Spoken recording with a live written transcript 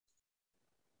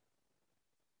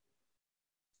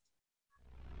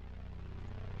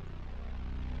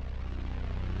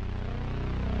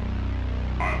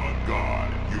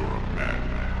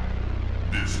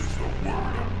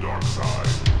I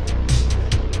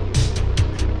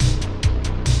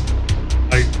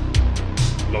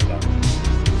love that.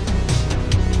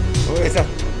 What is that?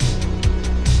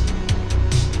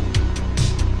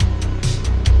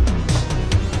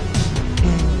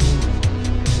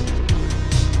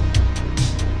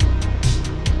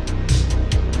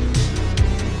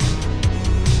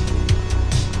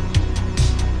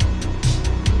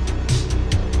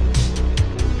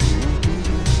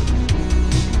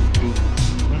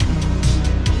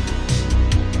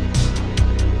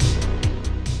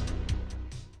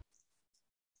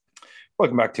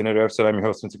 Welcome back to another episode. I'm your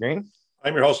host, Mr. Green.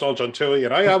 I'm your host, Old John Tui,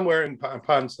 and I am wearing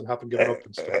pants and haven't given up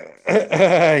and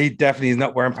stuff. He definitely is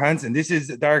not wearing pants, and this is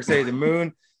Dark Side of the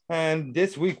Moon. And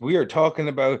this week we are talking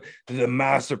about the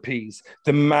masterpiece,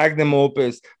 the magnum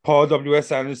opus. Paul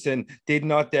W.S. Anderson did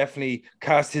not definitely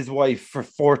cast his wife for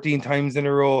 14 times in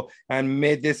a row and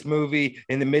made this movie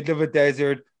in the middle of a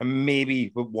desert and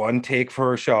maybe with one take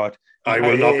for a shot. I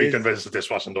will not be convinced that this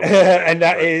wasn't done. And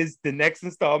that is the next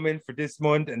installment for this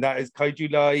month, and that is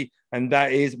Kaiju Lai, and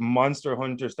that is Monster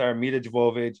Hunter star Mila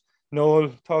Jovovich. Noel,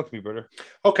 talk to me, brother.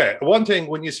 Okay, one thing,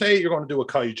 when you say you're going to do a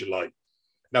Kaiju Lai,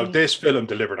 now this film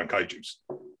delivered on Kaijus.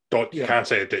 You can't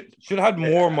say it didn't. Should have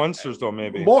had more monsters, though,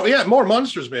 maybe. More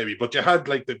monsters, maybe, but you had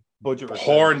like the budget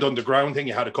horned underground thing.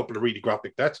 You had a couple of really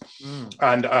graphic deaths,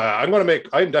 and I'm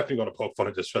definitely going to poke fun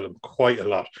at this film quite a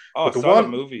lot. Oh, but the one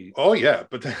movie. Oh yeah,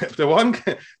 but the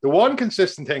one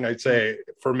consistent thing I'd say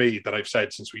for me that I've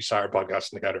said since we started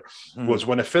podcasting together was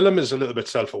when a film is a little bit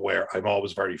self-aware, I'm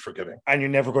always very forgiving. And you're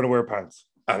never going to wear pants.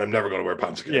 And I'm never going to wear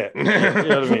pants again. Yeah, you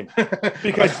know what I mean?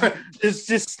 Because it's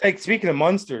just like, speaking of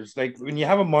monsters, like when you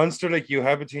have a monster like you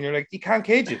have between, you're like, you can't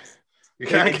cage it. You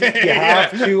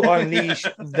have to unleash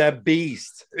the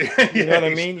beast. You know what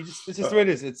I mean? It's just the way it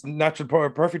is. It's natural,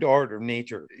 perfect order of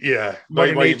nature. Yeah.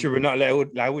 Nature would not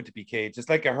allow it to be caged. It's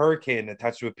like a hurricane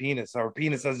attached to a penis, or a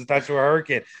penis that's attached to a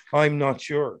hurricane. I'm not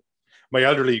sure. My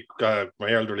elderly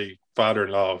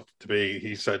father-in-law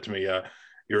he said to me,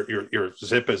 your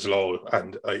zip is low,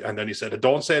 and then he said,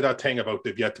 don't say that thing about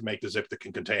they've yet to make the zip that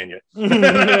can contain you.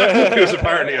 Because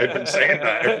apparently I've been saying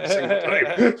that every single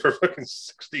time for fucking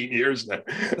 16 years now.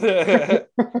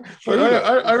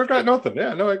 I regret nothing.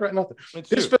 Yeah, no, I regret nothing.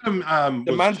 This film,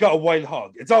 the man's got a wild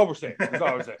hog. It's all we're saying.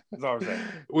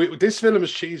 This film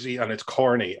is cheesy and it's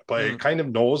corny, but it kind of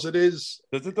knows it is.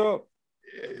 Does it though?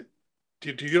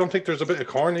 Do you don't think there's a bit of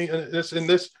corny in this?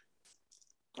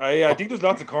 I think there's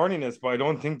lots of corniness, but I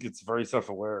don't think it's very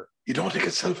self-aware. You don't think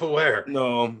it's self-aware?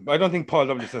 No, I don't think Paul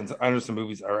W. Anderson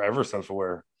movies are ever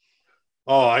self-aware.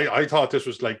 Oh, I thought this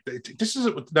was like this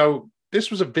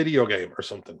was a video game or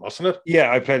something, wasn't it? Yeah,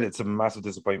 I played it. It's a massive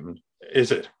disappointment.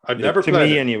 Is it? I've never played it. To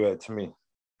me, anyway. To me.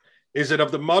 Is it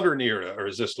of the modern era, or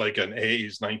is this like an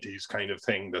 80s, 90s kind of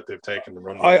thing that they've taken and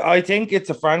run with? I think it's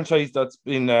a franchise that's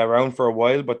been around for a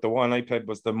while, but the one I played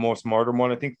was the most modern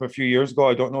one, I think, from a few years ago.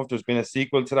 I don't know if there's been a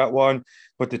sequel to that one,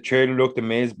 but the trailer looked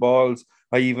amaze balls.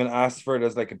 I even asked for it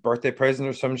as like a birthday present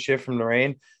or some shit from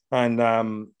Lorraine, and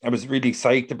I was really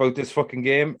psyched about this fucking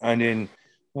game. And then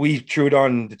we threw it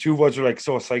on. The two of us were like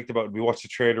so psyched about it. We watched the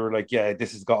trailer. We're like, yeah,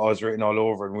 this has got us written all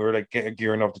over. And we were like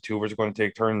gearing up. The two of us are going to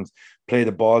take turns, play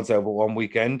the balls out one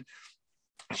weekend.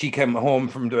 She came home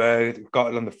from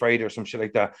got it on the Friday or some shit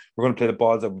like that. We're going to play the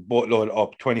balls out, both loaded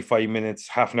up, 25 minutes,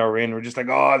 half an hour in. We're just like,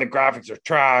 oh, the graphics are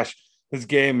trash. This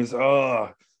game is,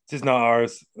 it's not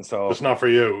ours. So it's not for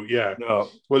you. Yeah. No.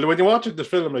 Well, when you watch the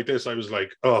film like this, I was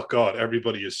like, oh God,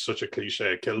 everybody is such a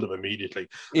cliche. Kill them immediately.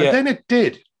 And then it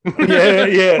did.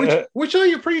 Which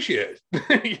I appreciate.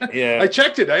 Yeah. I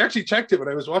checked it. I actually checked it when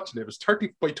I was watching it. It was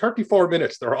 34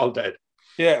 minutes, they're all dead.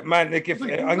 Yeah, man. Like, if I'm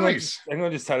going to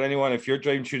just tell anyone, if you're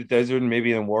driving through the desert and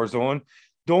maybe in a war zone,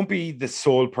 don't be the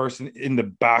sole person in the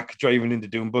back driving in the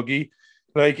Doom buggy.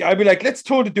 Like, I'd be like, let's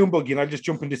tow the Doom buggy, and I'll just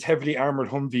jump in this heavily armored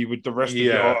Humvee with the rest of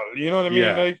it all. You know what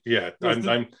I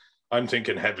mean? I'm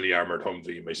thinking heavily armored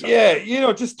Humvee myself.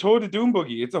 Yeah, just tow the Doom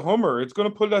buggy. It's a Hummer. It's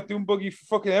gonna pull that Doom buggy for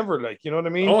fucking ever. Like, you know what I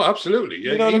mean? Oh, absolutely.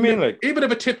 Yeah, you know what I mean? Like, even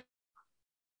if it tips.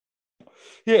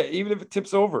 Yeah, even if it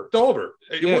tips over. It's over.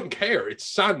 You wouldn't care. It's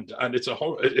sand and it's a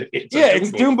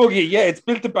Doom buggy. Yeah, it's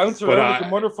built to bounce around like a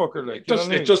motherfucker. Like,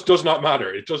 it just does not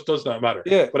matter. It just does not matter.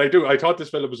 Yeah. But I thought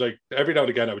this film was like, every now and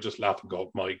again I would just laugh and go,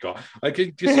 my God. I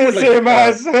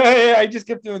just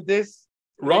kept doing this.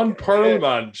 Ron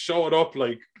Perlman showed up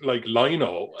like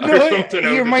Lino or something.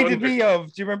 He reminded me of,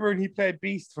 do you remember when he played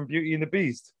Beast from Beauty and the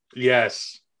Beast?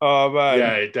 Yes. Oh,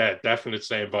 man. Yeah, definite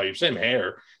same vibe, same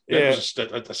hair. It was just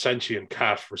a sentient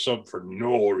cat for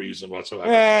no reason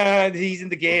whatsoever. He's in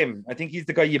the game. I think he's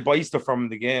the guy you buy stuff from in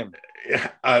the game.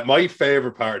 My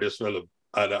favorite part of this film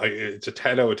and it's a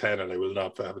 10 out of 10, and I will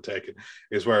not have it taken,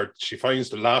 is where she finds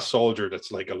the last soldier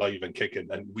that's like alive and kicking,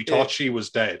 and we thought she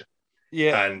was dead.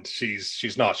 Yeah. And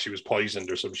she's not. She was poisoned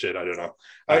or some shit. I don't know.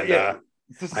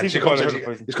 And she comes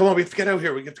in, he's come on, we have to get out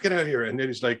here. We have to get out here. And then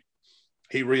he's like,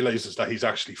 he realizes that he's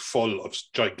actually full of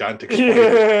gigantic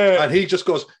spiders. And he just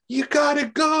goes, you gotta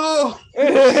go.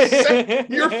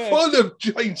 You're full of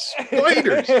giant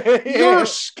spiders. You're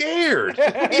scared.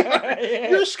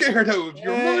 You're scared out of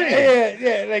your mind.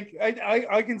 Yeah. Like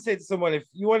I can say to someone, if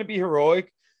you want to be heroic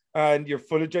and you're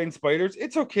full of giant spiders,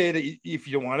 it's okay that if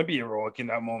you don't want to be heroic in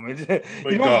that moment.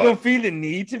 You don't feel the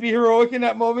need to be heroic in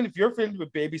that moment. If you're filled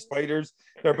with baby spiders,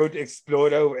 they're about to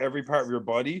explode out every part of your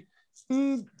body.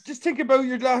 Just think about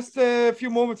your last few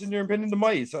moments in your impending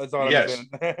demise. That's all. Yes,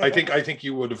 I think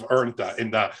you would have earned that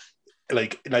in that.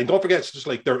 Like, and don't forget, it's just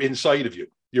like they're inside of you.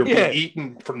 You're being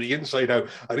eaten from the inside out.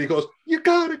 And he goes, you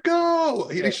gotta go.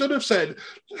 He should have said,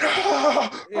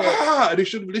 and he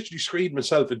should have literally screamed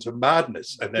himself into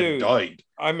madness and then died.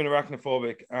 I'm an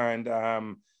arachnophobic,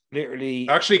 and literally,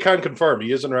 actually can confirm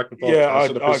he is an arachnophobic.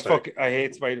 Yeah, I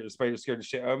hate spiders. Spiders scare the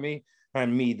shit out of me.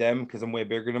 And me, them, because I'm way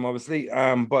bigger than them, obviously.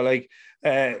 But like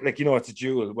it's a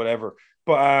jewel, whatever.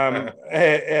 But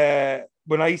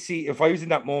when if I was in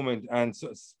that moment and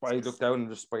I looked down and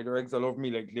there's spider eggs all over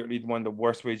me, like literally one of the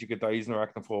worst ways you could die is an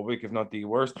arachnophobic, if not the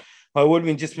worst. I would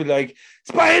have just be like,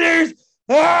 spiders,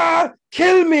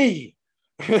 kill me.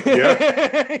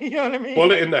 Yeah. You know what I mean?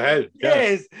 Bullet in the head.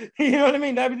 Yes. You know what I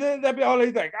mean? That'd be all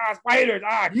like, spiders,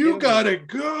 you gotta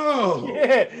go.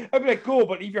 Yeah. I'd be like, go,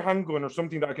 but leave your handgun or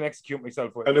something that I can execute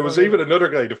myself with. And there was even another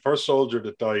guy, the first soldier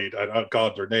that died, and oh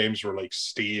God, their names were like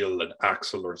Steel and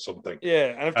Axel or something.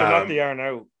 Yeah, and if they're not, they are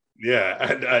now. Yeah,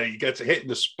 and he gets hit in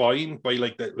the spine by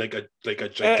like a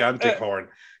gigantic horn,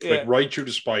 like right through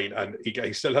the spine, and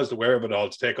he still has the wherewithal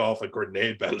to take off a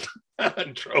grenade belt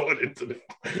and throw it into the.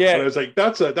 Yeah, and I was like,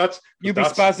 that's you'd be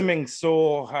spasming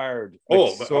so hard.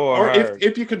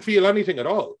 If you can feel anything at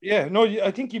all. Yeah, no,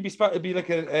 I think it'd be like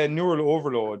a neural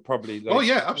overload, probably. Like, oh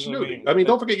yeah, absolutely. You know I mean,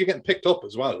 don't forget you're getting picked up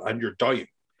as well, and you're dying.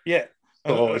 Yeah.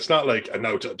 So it's not like, and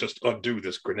now to just undo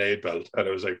this grenade belt. And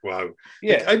I was like, wow.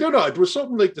 Yeah. I don't know. It was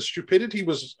something like the stupidity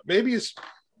was maybe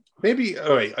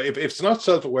all right. If it's not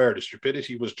self-aware, the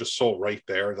stupidity was just so right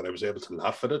there that I was able to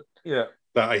laugh at it. Yeah.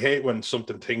 That I hate when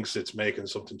something thinks it's making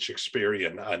something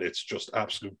Shakespearean and it's just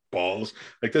absolute balls.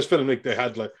 Like this film, like they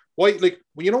had when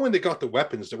they got the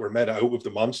weapons that were made out of the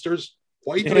monsters,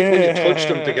 why when you touch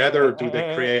them together, do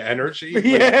they create energy?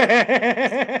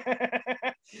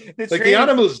 The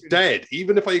animal's dead.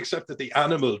 Even if I accept that the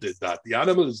animal did that, the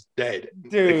animal is dead.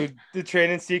 Dude, the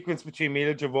training sequence between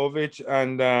Mila Jovovich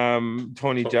and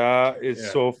Tony Jaa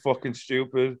is so fucking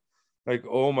stupid. Like,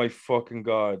 oh my fucking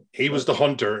God. He was the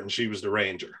hunter and she was the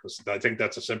ranger. I think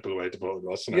that's a simple way to put it,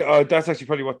 wasn't it? Yeah, that's actually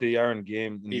probably what they are in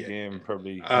the game,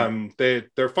 probably.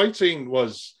 Their fight scene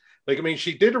was like, I mean,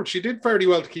 she did fairly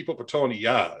well to keep up with Tony,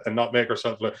 and not make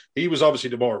herself look. He was obviously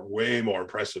way more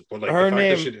impressive. But like her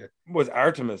name was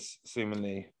Artemis,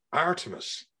 seemingly.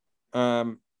 Artemis.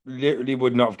 Literally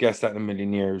would not have guessed that in a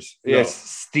million years. No.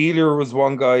 Yes, Steeler was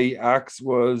one guy. Axe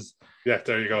was. Yeah,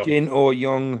 there you go. Jin Oh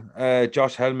Young,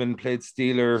 Josh Hellman played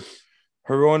Steeler.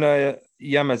 Hirona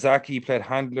Yamazaki played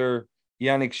Handler.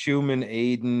 Yannick Schumann,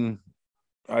 Aiden.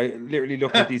 I literally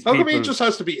look at these people. How come he just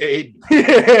has to be Aiden?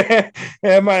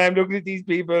 Yeah, man, I'm looking at these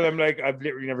people. I'm like, I've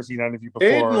literally never seen any of you before.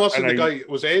 Aiden wasn't the guy.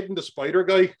 Was Aiden the spider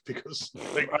guy? Because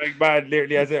man,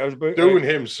 literally, I was doing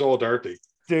him so dirty.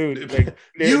 Dude, like,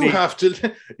 you have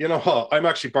to, I'm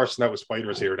actually bursting out with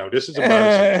spiders here now. This is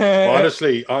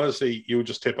embarrassing. Honestly, you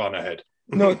just tip on ahead.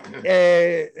 No,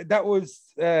 that was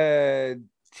Ty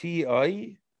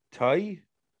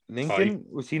Lincoln.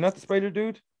 Was he not the spider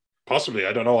dude? Possibly,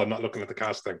 I don't know. I'm not looking at the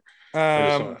casting.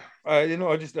 I'm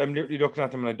literally looking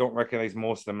at them and I don't recognize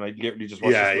most of them. And I literally just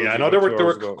watched. Yeah. No, they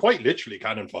were quite literally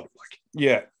cannon fodder.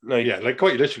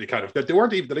 Quite literally kind of. They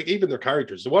weren't even their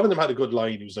characters. One of them had a good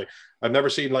line. He was like, "I've never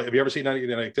seen have you ever seen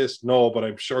anything like this? No, but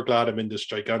I'm sure glad I'm in this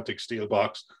gigantic steel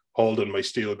box holding my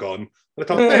steel gun." And I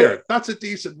thought, that's a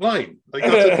decent line. Like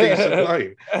that's a decent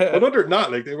line. But other than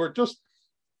that, like they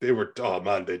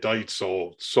died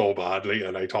so badly,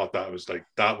 and I thought that was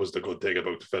the good thing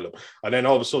about the film. And then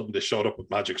all of a sudden they showed up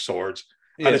with magic swords,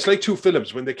 and it's like two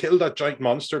films. When they killed that giant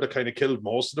monster that kind of killed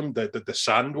most of them, the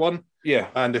sand one,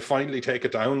 and they finally take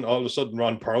it down. All of a sudden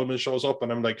Ron Perlman shows up,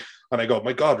 and I'm like, and I go,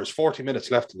 my God, there's 40 minutes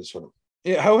left in this film.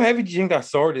 Yeah, how heavy do you think that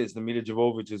sword is that Mila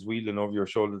Jovovich is wielding over your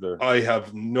shoulder there? I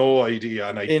have no idea,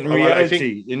 and I think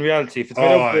In reality, if it's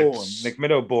oh,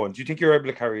 without bone, do you think you're able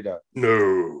to carry that?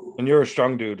 no, And you're a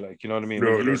strong dude, like, you know what I mean?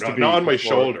 Well, no, you no, used to not be on my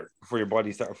shoulder. before your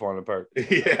body started falling apart.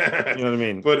 Yeah, You know what I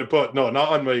mean? but no, not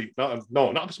on my not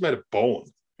if it's made of bone.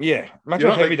 Yeah. Imagine You're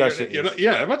how not heavy like that shit you're is. not,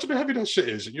 yeah. Imagine how heavy that shit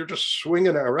is, and you're just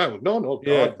swinging it around. No, no,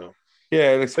 Yeah. God, no.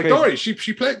 Yeah, it's Like, don't crazy. worry,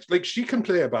 she played like she can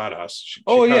play a badass. She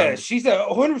Oh yeah, can. she's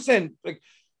 100% like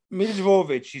Mila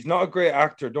Jovovich. She's not a great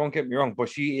actor, don't get me wrong, but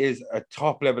she is a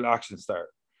top level action star.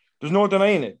 There's no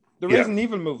denying it. The Yeah, Resident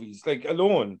Evil movies, like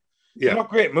alone, they're yeah. not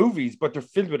great movies, but they're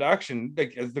filled with action.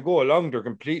 Like as they go along, they're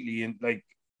completely like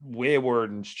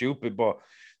wayward and stupid. But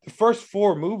the first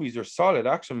four movies are solid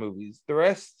action movies. The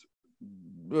rest,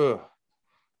 ugh.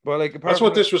 But like apart That's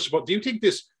what from this was about. Do you think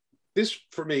this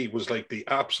for me was like the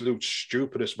absolute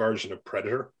stupidest version of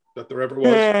Predator that there ever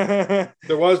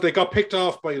was? They got picked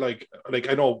off by like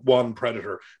I know one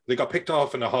Predator. They got picked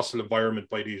off in a hostile environment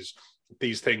by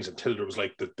these things until there was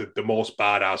like the most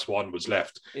badass one was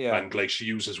left. Yeah. And like she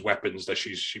uses weapons that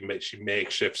she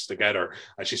makeshifts together,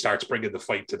 and she starts bringing the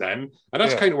fight to them. And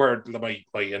that's kind of where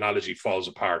my analogy falls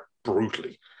apart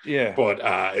brutally. Yeah. But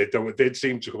they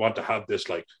seem to want to have this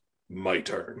like my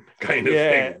turn kind of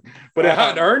thing, but it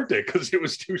hadn't earned it because it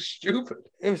was too stupid.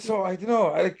 It was so I don't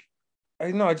know. I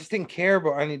don't know. I just didn't care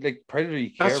about any like Predator. You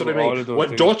care That's what about I mean. all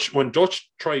of those When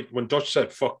Dutch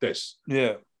said "fuck this,"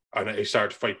 yeah, and he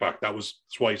started to fight back. That's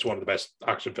why it's one of the best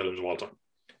action films of all time.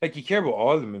 like you care about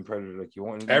all of them in Predator. Like you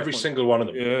want every single one of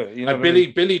them. Yeah, you know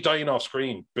and Billy dying off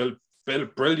screen.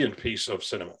 Brilliant piece of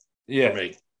cinema. Yeah, for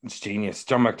me. It's genius.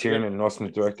 John McTiernan and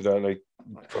Austin directed that. Like,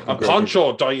 and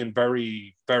Poncho dying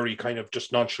very, very kind of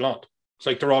just nonchalant. It's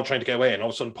like they're all trying to get away, and all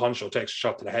of a sudden Poncho takes a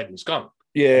shot to the head and he's gone.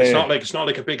 Yeah, and it's not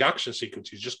like a big action sequence.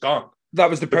 He's just gone. That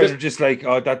was the Predator, just like,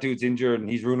 oh, that dude's injured and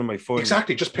he's ruining my fun.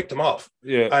 Exactly, just picked him off.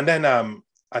 Yeah, and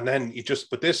then he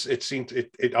just. But this,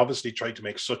 it obviously tried to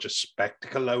make such a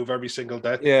spectacle out of every single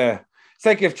death. Yeah, it's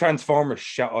like if Transformers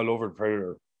shot all over the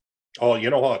Predator. Oh, you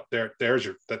know what? There's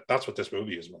that's what this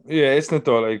movie is, man. Yeah, isn't it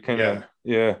though? Like kind of,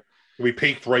 yeah. We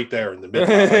peaked right there in the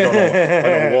middle. I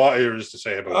don't know what there is to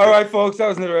say about it. All right, folks, that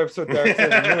was another episode.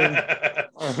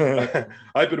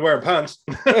 I've been wearing pants.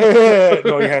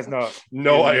 No, he has not.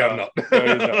 No, I am not.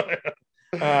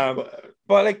 No,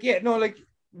 but like, yeah, no, like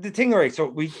the thing, right? So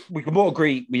we can both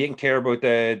agree we didn't care about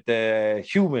the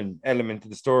human element of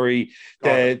the story.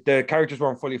 The characters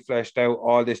weren't fully fleshed out.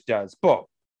 All this jazz, but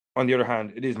on the other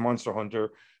hand, it is Monster Hunter,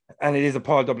 and it is a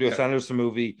Paul W.S. Anderson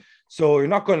movie, so you're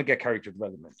not going to get character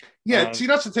development. Yeah, see,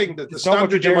 that's the thing, that the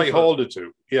standard you might hold it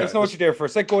to. Yeah, it's not what you're there for.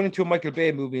 It's like going into a Michael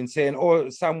Bay movie and saying, "Oh,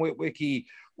 Sam Witwicky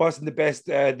wasn't the best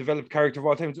developed character of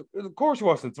all time." Of course, he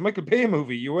wasn't. It's a Michael Bay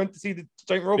movie. You went to see the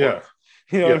giant robot.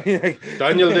 Yeah, you know what I mean? Like,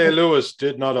 Daniel Day-Lewis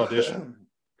did not audition.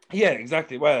 Yeah,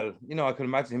 exactly. Well, I can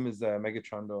imagine him as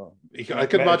Megatron, though. I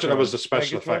can imagine it was the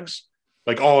special effects.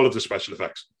 Like all of the special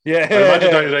effects. Yeah. I imagine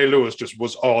Daniel Day-Lewis just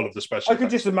was all of the special effects. I could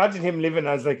just imagine him living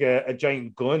as like a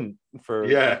giant gun for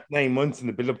 9 months in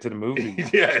the build up to the movie.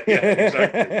 Exactly.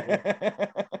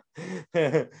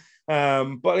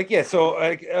 But like, yeah, so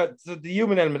like so the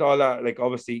human element, all that, like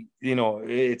obviously,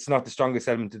 it's not the strongest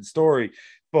element of the story,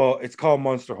 but it's called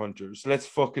Monster Hunters. So let's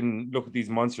fucking look at these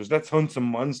monsters. Let's hunt some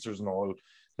monsters and all.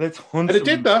 Let's hunt and it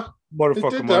did that.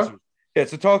 Motherfucking monsters. Yeah,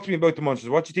 so talk to me about the monsters.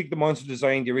 What do you think the monster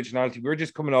design, the originality? We were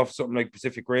just coming off something like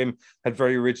Pacific Rim, had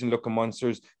very original looking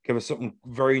monsters, gave us something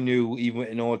very new, even with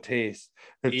an old taste.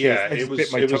 It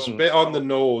was a bit on the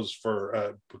nose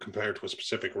for compared to a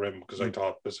Pacific Rim, because I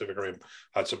thought Pacific Rim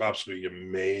had some absolutely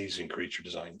amazing creature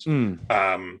designs.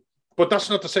 But that's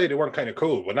not to say they weren't kind of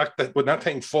cool. When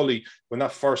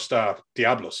that first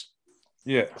Diablos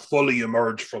fully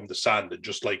emerged from the sand and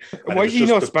just like... Why do you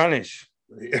know Spanish?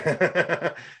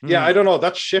 I don't know,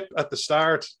 that ship at the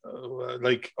start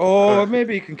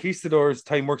maybe Conquistadors,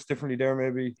 time works differently there,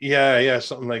 maybe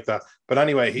something like that. But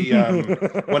anyway, he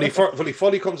when he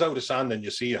fully comes out of sand and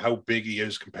you see how big he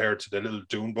is compared to the little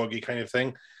dune buggy kind of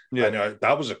thing, and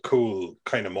that was a cool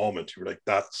kind of moment. You were like,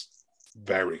 that's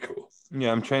very cool.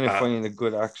 I'm trying to find a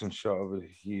good action shot of it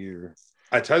here.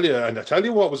 I tell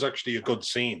you what was actually a good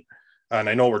scene, and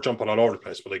I know we're jumping all over the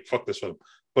place, but like, fuck this film.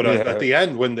 But at the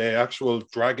end, when the actual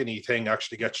dragony thing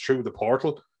actually gets through the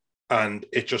portal and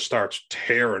it just starts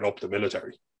tearing up the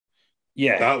military.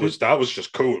 Yeah. That was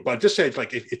just cool. But at this stage,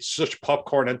 like, it's such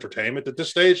popcorn entertainment at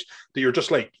this stage that you're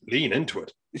just like, lean into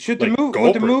it. Would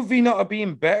the movie not have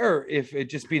been better if it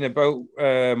just been about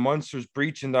monsters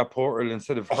breaching that portal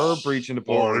instead of her breaching the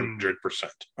portal? 100%.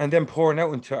 And then pouring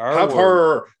out into our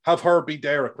world. Have her be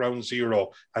there at ground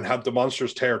zero and have the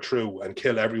monsters tear through and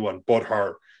kill everyone but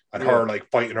her. and her like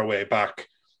fighting her way back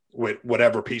with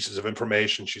whatever pieces of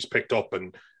information she's picked up,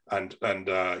 and that's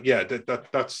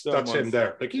him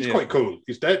there. Like he's quite cool.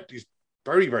 He's dead. He's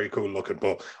very, very cool looking.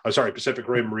 But I'm sorry, Pacific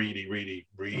Rim really, really,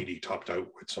 really topped out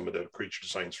with some of the creature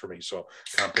designs for me. So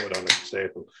can't put it on as a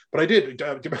staple. But I did.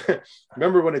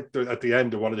 Remember when at the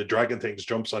end, one of the dragon things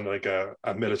jumps on like a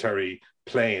military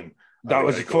plane. That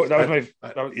was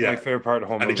my favorite part of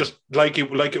home. And it just like it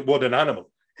would an animal.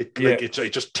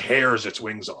 It just tears its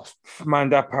wings off. Man,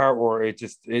 that part where it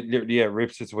literally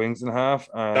rips its wings in half.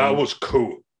 That was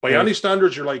cool. By any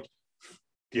standards, you're like,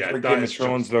 that Game of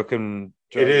Thrones looking.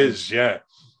 It is, yeah.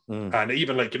 And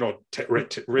even like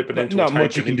ripping into not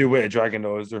much you can do with a dragon,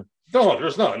 though, is there? No,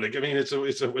 there's not. Like I mean, it's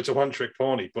a one trick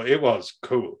pony, but it was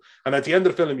cool. And at the end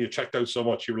of the film, you checked out so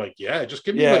much. You were like, just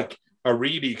give me like a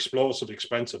really explosive,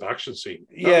 expensive action scene.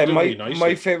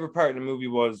 My favorite part of the movie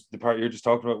was the part you're just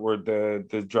talking about, where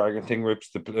the dragon thing rips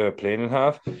the plane in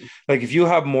half. Like, if you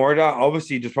have more of that,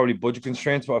 obviously there's probably budget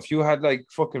constraints, but if you had like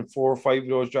fucking 4 or 5 of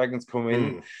those dragons come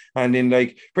in, and then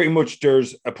like pretty much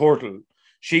there's a portal,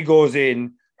 she goes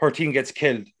in, her team gets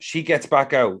killed, she gets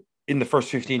back out in the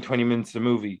first 15-20 minutes of the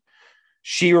movie.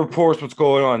 She reports what's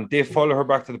going on. They follow her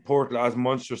back to the portal as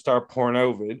monsters start pouring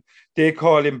out of it. They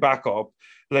call him back up.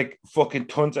 Like fucking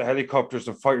tons of helicopters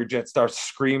and fighter jets start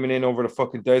screaming in over the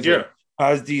fucking desert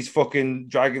as these fucking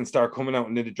dragons start coming out,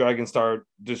 and then the dragons start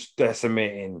just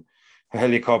decimating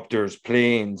helicopters,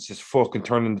 planes, just fucking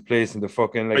turning the place into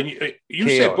fucking like. And you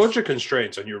say budget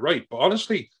constraints, and you're right, but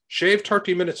honestly, shave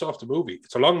 30 minutes off the movie.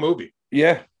 It's a long movie.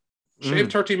 Yeah, shave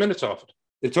 30 minutes off it.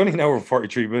 It's only an hour and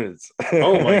 43 minutes.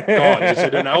 Oh my God. Is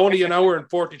it only an hour and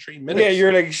 43 minutes? Yeah,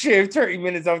 you're like, shave 30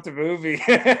 minutes off the movie.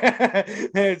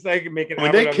 It's like making.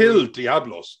 When they killed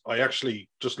Diablos, I actually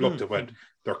just looked and went,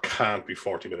 there can't be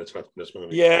 40 minutes left in this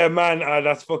movie. Yeah, man,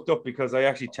 that's fucked up, because I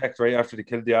actually checked right after they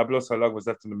killed Diablos how long was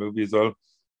left in the movie as well.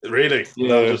 Really?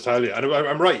 Yeah. I'll just tell you. And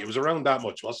I'm right. It was around that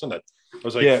much, wasn't it? I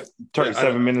was like,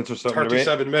 37 minutes or something.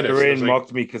 37 minutes. The rain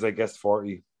mocked me because I guessed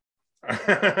 40.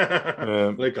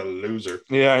 Like a loser.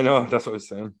 Yeah, I know. That's what I was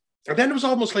saying. And then it was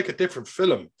almost like a different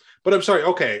film. But I'm sorry.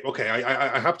 Okay.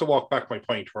 I have to walk back my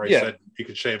point where I said you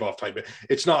could shave off time.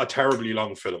 It's not a terribly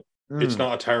long film. It's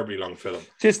not a terribly long film.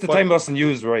 Just the time wasn't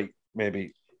used right,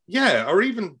 maybe. Yeah, or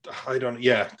even I don't.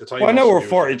 Yeah, the time. Well, an hour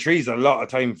 43 is a lot of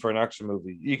time for an action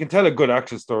movie. You can tell a good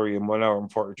action story in 1 hour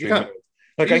and 43 minutes.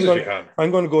 Like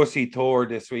I'm going to go see Thor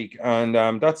this week, and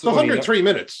that's 103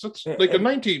 minutes. That's like a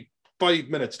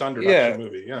 95-minute standard action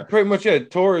movie. Yeah, pretty much. Yeah,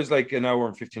 Thor is like an hour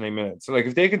and 59 minutes. So like,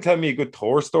 if they can tell me a good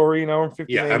Thor story in an hour and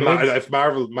 59 minutes, if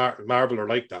Marvel are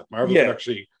like that, Marvel can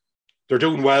actually. They're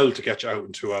doing well to get you out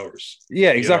in 2 hours.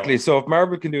 Yeah, exactly. So if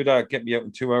Marvel can do that, get me out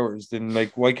in 2 hours, then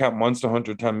like, why can't Monster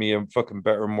Hunter tell me a fucking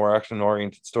better, more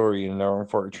action-oriented story in an hour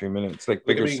and 43 minutes? Like,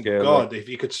 bigger scale. God, if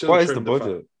you could still. What is the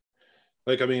budget?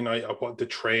 Like, I mean, the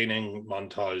training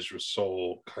montage was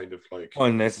so kind of like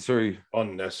unnecessary.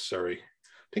 I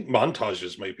think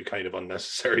montages might be kind of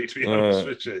unnecessary, to be honest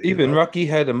with you. Even Rocky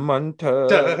had a montage.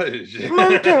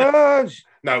 Montage.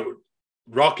 Now,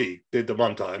 Rocky did the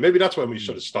montage. Maybe that's when we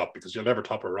should have stopped, because you'll never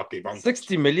top a Rocky montage.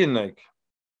 60 million, like.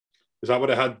 Is that what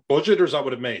it had budget, or is that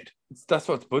what it made? That's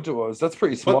what the budget was. That's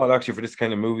pretty small, actually, for this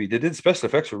kind of movie. They did special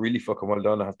effects were really fucking well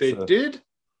done. I have to say. They did.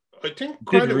 I think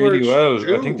did really well.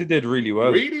 I think they did really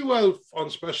well. Really well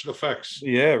on special effects.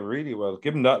 Yeah, really well.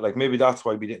 Given that, like, maybe that's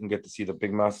why we didn't get to see the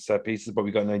big massive set pieces, but we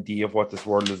got an idea of what this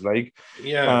world is like.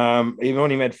 Yeah. It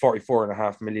only made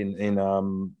 44.5 million in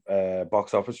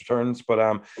box office returns,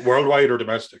 but worldwide or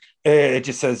domestic? It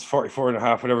just says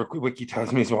 44.5. Whatever Wiki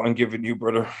tells me is what I'm giving you,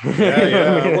 brother.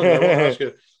 Yeah. I wouldn't ask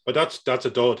you. But that's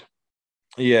a dud.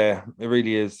 Yeah, it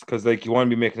really is, because like, you want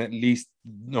to be making at least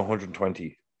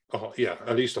 120. Oh, yeah,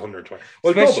 at least 120.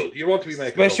 Well, double. You want to be making,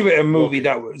 especially with a movie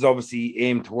that was obviously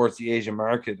aimed towards the Asian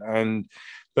market, and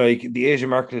like the Asian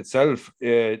market itself.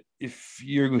 If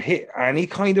you hit any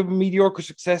kind of mediocre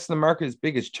success in the market as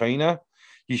big as China,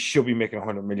 you should be making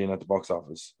 100 million at the box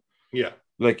office. Yeah,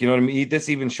 like, you know what I mean. This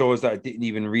even shows that it didn't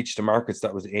even reach the markets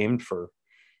that was aimed for.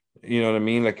 You know what I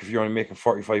mean? Like, if you're only making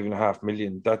 45.5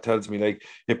 million, that tells me like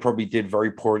it probably did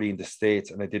very poorly in the States,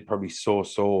 and it did probably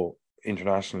so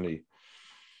internationally.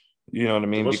 You know what I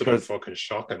mean? It must have been fucking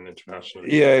shocking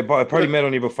internationally. Yeah, but I probably made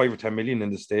only about 5 or 10 million in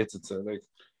the States. It's like,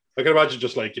 I can imagine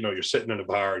just like, you're sitting in a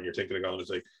bar and you're thinking of going, it's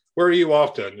like, where are you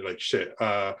off to? And you're like, shit,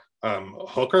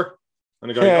 Hooker? And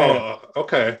the guy, oh,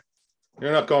 okay.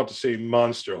 You're not going to see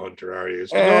Monster Hunter, are you?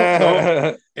 So,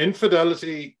 no.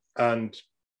 Infidelity and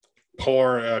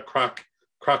poor crack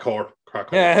whore.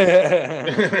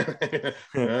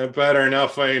 Better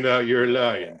not find out you're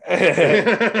lying.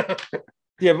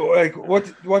 Yeah, but like,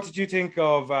 what did you think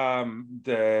of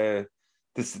the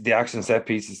action set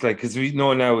pieces? Like, because we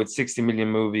know now it's 60 million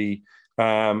movie. Do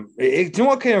you know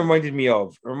what kind of reminded me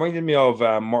of? It reminded me of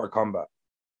Mortal Kombat.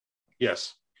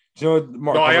 Yes. Do you know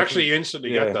Mortal No, I Kombat actually instantly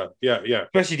get that. Yeah.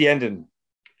 especially the ending.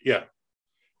 Yeah.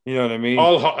 You know what I mean?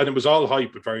 And it was all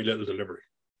hype with very little delivery.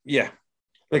 Yeah.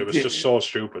 And Like, it was just so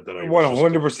stupid that I was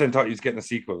 100% thought he was getting a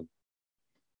sequel.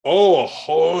 Oh,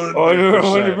 100%.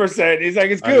 100%. He's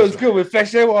like, it's good. We'll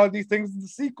flesh out all these things in the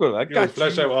sequel. I got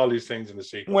flesh out all these things in the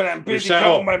sequel. When I'm busy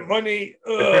counting my money.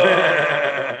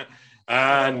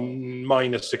 And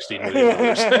minus $16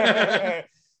 million.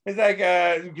 It's like,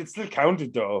 you can still count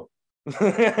it, though.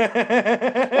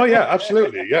 Oh, yeah,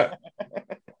 absolutely. Yeah.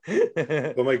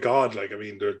 Oh, my God. Like, I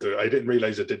mean, I didn't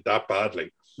realize it did that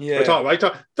badly. Yeah. I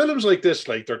thought films like this,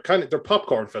 like they're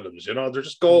popcorn films, you know, they're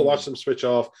just go watch them, switch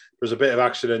off. There's a bit of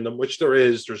action in them, which there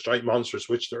is. There's giant monsters,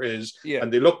 which there is. Yeah.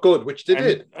 And they look good, which they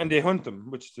did. And they hunt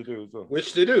them, which they do as well.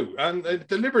 Which they do. And it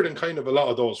delivered in kind of a lot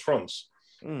of those fronts.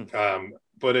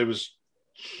 But it's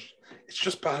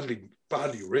just badly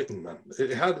written, man.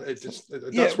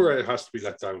 That's where it has to be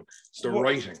let down. It's the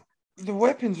writing. The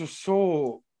weapons are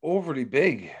so overly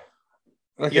big.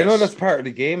 Like, yes. I know that's part of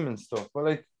the game and stuff, but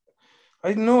like,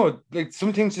 I don't know, like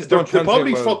some things just don't. They're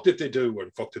probably fucked if they do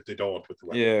and fucked if they don't with the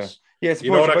weapons. Yeah.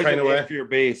 You know that kind of way for your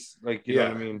base, like you know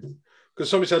what I mean. Because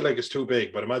somebody said like it's too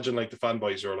big, but imagine like the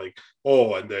fanboys are like,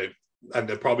 oh, and they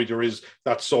probably there is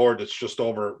that sword that's just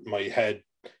over my head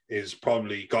is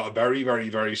probably got a very, very,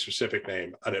 very specific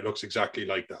name, and it looks exactly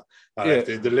like that. And if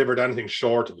they delivered anything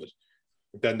short of it,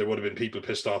 then there would have been people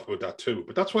pissed off about that too.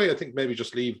 But that's why I think maybe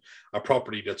just leave a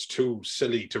property that's too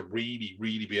silly to really,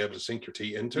 really be able to sink your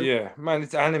teeth into. Yeah, man,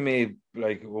 it's anime,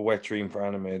 like a wet dream for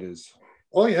anime it is.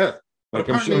 Oh yeah, like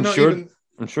I'm sure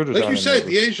there's like you said,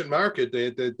 the Asian market,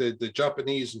 the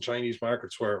Japanese and Chinese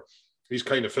markets where these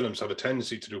kind of films have a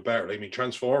tendency to do better. I mean,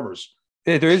 Transformers.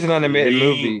 Yeah, there is an animated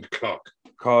movie clock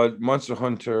called Monster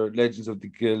Hunter: Legends of the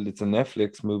Guild. It's a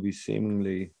Netflix movie,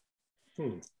 seemingly.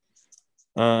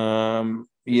 I'm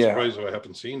surprised I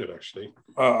haven't seen it actually.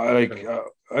 I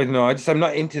don't know. I'm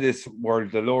not into this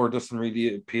world. The lore doesn't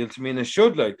really appeal to me, and it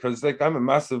should, like, because like I'm a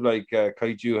massive like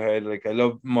kaiju head. Like I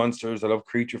love monsters. I love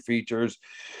creature features.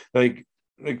 Like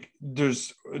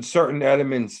there's certain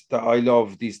elements that I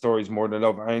love these stories more than I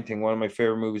love anything. One of my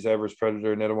favorite movies ever is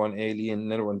Predator. Another one Alien.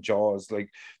 Another one Jaws. Like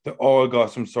they all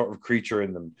got some sort of creature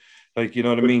in them. Like you know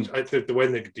what I mean.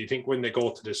 Do you think when they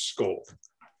go to this scope,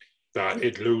 that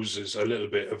it loses a little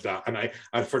bit of that,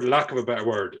 and for the lack of a better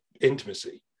word,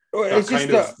 intimacy. That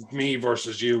kind of me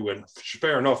versus you, and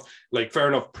fair enough. Like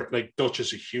Dutch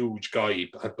is a huge guy,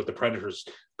 but the Predator's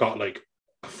got like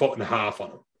 1.5 feet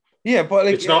on him. Yeah, but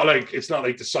like it's not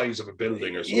like the size of a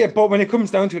building or something. Yeah, but when it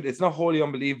comes down to it, it's not wholly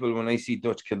unbelievable when I see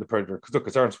Dutch kill the Predator. Because look,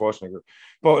 it's Arnold Schwarzenegger.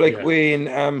 But like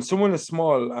when someone as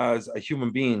small as a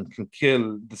human being can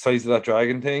kill the size of that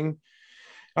dragon thing.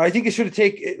 I think it should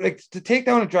to take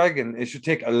down a dragon, it should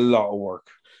take a lot of work.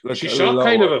 Like she shot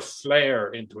kind of a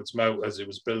flare into its mouth as it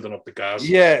was building up the gas.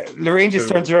 Yeah, Lorraine just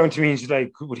turns around to me and she's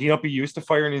like, would he not be used to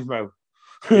fire in his mouth?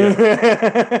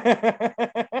 Yeah.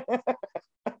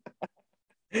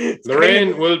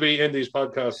 Lorraine will be in these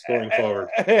podcasts going forward.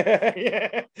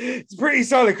 Yeah, it's pretty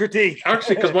solid critique.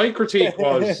 Actually, because my critique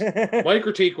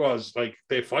was like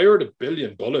they fired 1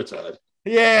 billion bullets at it.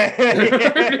 Yeah.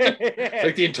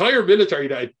 Like the entire military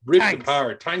that ripped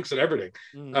apart tanks and everything,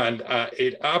 and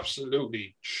it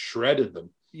absolutely shredded them.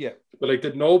 Yeah, but like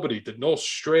did no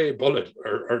stray bullet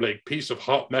or like piece of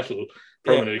hot metal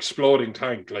from an exploding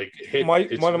tank like hit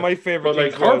one of my favorite. But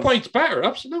like Hardpoint's better,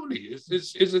 absolutely.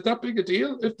 Is it that big a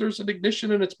deal if there's an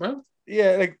ignition in its mouth?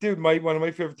 Yeah, like dude, one of my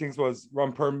favorite things was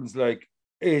Ron Perlman's like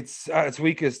it's at its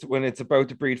weakest when it's about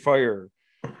to breathe fire.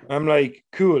 I'm like,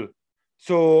 cool.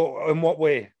 So, in what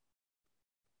way?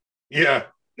 Yeah,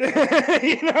 you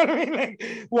know what I mean.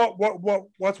 Like,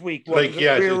 what's weak? Like,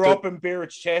 rear up and bare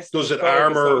its chest. Does it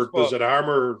armor?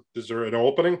 Is there an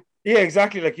opening? Yeah,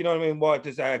 exactly. Like, you know what I mean. What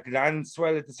does a gland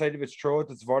swell at the side of its throat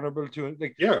that's vulnerable to it?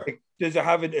 Like, does it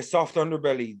have a soft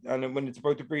underbelly? And when it's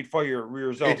about to breathe fire, it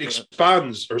rears up. It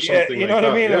expands or something. You know what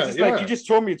I mean? Yeah, it's like you just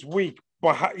told me it's weak,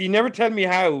 but you never tell me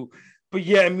how. But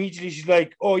yeah, immediately she's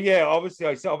like, oh yeah, obviously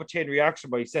I set off a chain reaction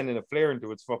by sending a flare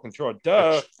into its fucking throat.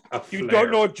 Duh. You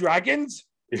don't know dragons?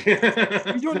 You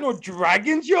don't know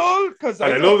dragons, y'all? Because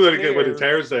I love that again when it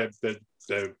tears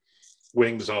the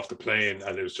wings off the plane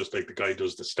and it was just like the guy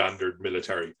does the standard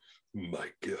military my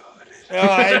God. Oh,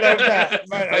 I love that.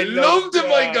 Man, I loved it,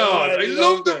 my God. I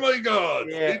loved it, it. my God.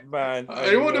 Yeah, man.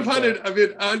 I would have had it a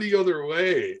bit any other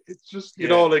way. It's just, you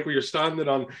know, like when you're standing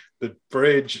on the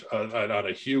bridge on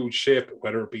a huge ship,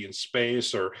 whether it be in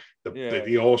space or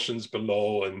the oceans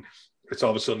below, and it's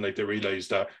all of a sudden like they realize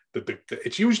that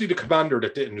it's usually the commander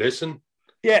that didn't listen.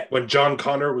 Yeah. When John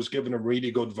Connor was giving him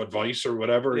really good advice or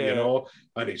whatever, you know,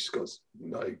 and he just goes,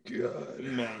 my God.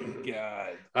 My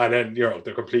God. And then, you know,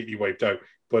 they're completely wiped out.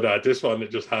 But this one,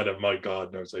 it just had a my God.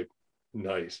 And I was like,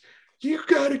 nice. You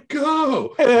gotta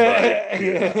go. I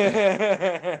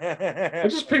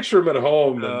just picture him at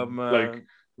home and like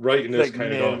writing this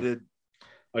kind of.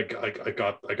 I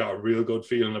got a real good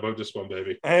feeling about this one,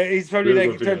 baby. He's probably real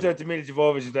like, it turns out to Mila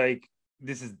Jovovich is like,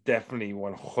 this is definitely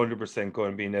 100% going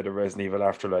to be another Resident Evil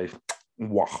Afterlife.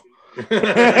 Wow.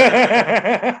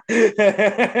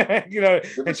 You know,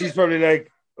 and she's probably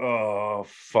like, oh,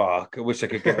 fuck. I wish I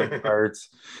could get her parts.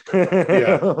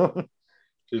 Yeah.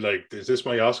 She's like, is this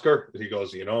my Oscar? And he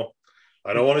goes, you know,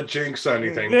 I don't want to jinx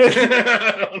anything.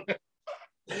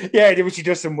 Yeah, when she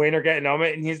does some winner getting on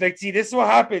it, and he's like, see, this is what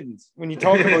happens when you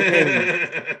talk about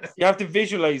things. You have to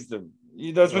visualize them.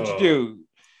 That's what you do.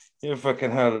 You fucking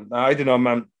hell. I don't know,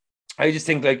 man. I just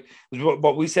think like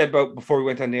what we said about before we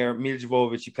went on there, Mila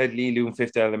Jovovich, she played Lilu in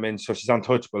Fifth Element, so she's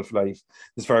untouchable for life,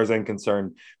 as far as I'm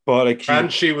concerned. But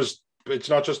like she was,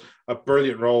 it's not just a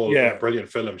brilliant role, a brilliant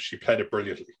film. She played it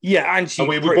brilliantly. Yeah, and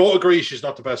we both agree she's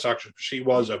not the best actress, but she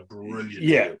was a brilliant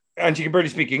film. And she can barely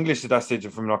speak English at that stage,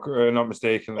 if I'm not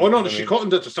mistaken. Like, no, she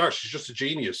couldn't at the start. She's just a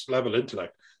genius level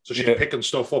intellect. So she's picking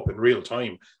stuff up in real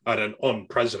time at an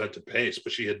unprecedented pace,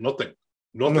 but she had nothing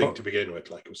to begin with.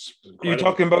 Like, it was incredible. Are you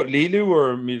talking about Lilu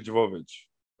or Mila Jovovich?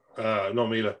 No,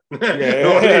 Mila.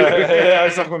 I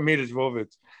was talking about Mila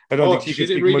Jovovich. I don't think she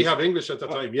didn't really have English at the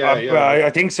time. I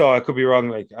think so. I could be wrong.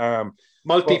 Like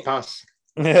multi-pass.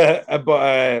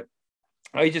 But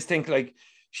I just think like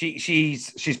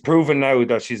she's proven now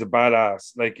that she's a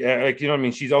badass. Like you know what I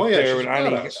mean? She's up there with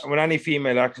any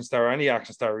female action star, or any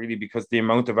action star really, because the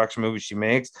amount of action movies she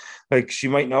makes. Like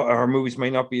her movies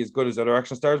might not be as good as other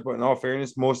action stars, but in all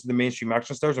fairness, most of the mainstream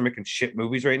action stars are making shit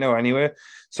movies right now anyway.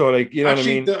 So like, you know what I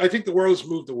mean? I think the world's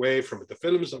moved away from it. The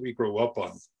films that we grew up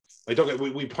on,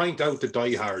 we point out the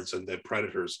diehards and the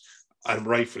Predators, and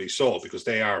rightfully so, because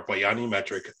they are, by any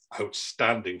metric,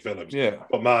 outstanding films. Yeah.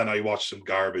 But man, I watched some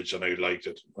garbage and I liked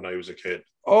it when I was a kid.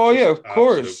 Oh, yeah, of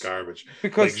course. Garbage.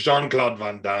 Because like Jean-Claude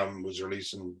Van Damme was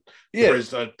releasing. Do you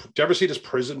ever see this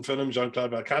prison film,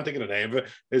 Jean-Claude? I can't think of the name of it.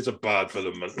 It's a bad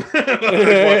film, man.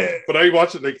 But I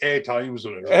watched it like 8 times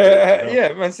when I was a kid, you know?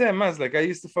 Yeah, man, same man's like I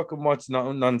used to fucking watch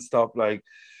non-stop like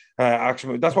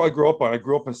action. That's what I grew up on. I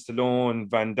grew up on Stallone,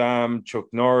 Van Damme, Chuck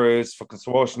Norris, fucking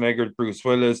Schwarzenegger, Bruce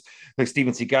Willis, like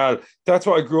Steven Seagal. That's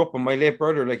what I grew up on. My late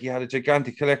brother, like, he had a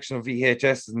gigantic collection of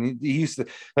VHS, and he used to,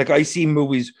 like, I see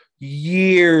movies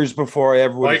years before I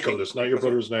ever would. Michael, that's not your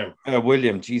brother's name.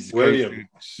 William, Jesus William,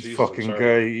 Christ, fucking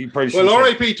guy. He probably well,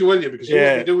 R.I.P. to William, because he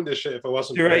wouldn't be doing this shit if I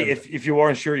wasn't. You're right. If you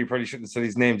weren't sure, you probably shouldn't have said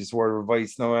his name. Just word of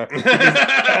advice. No,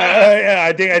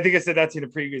 I think I said that in a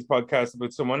previous podcast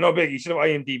about someone. No big. You should have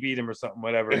IMDb'd him or something,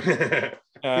 whatever.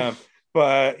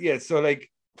 But yeah, so like,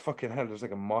 fucking hell, there's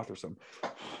like a moth or something.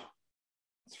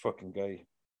 This fucking guy.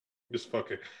 This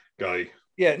fucking guy.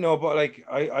 Yeah, no, but like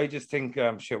I just think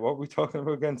shit, what were we talking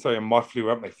about again? Sorry, a moth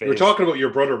flew out my face. We're talking about your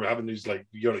brother having these, like,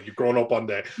 you know, you've grown up on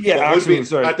the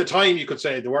at the time you could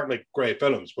say they weren't like great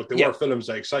films, but they were films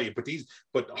that excited.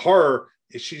 But her,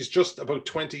 she's just about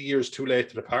 20 years too late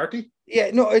to the party.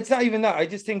 Yeah, no, it's not even that. I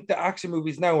just think the action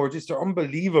movies now are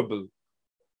unbelievable.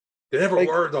 They never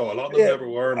were, though. A lot of them never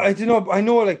were. I don't know. I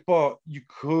know, like, but you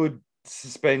could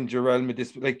suspend your realm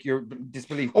of your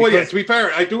disbelief. Oh yeah, to be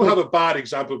fair, I do have a bad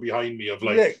example behind me of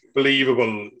like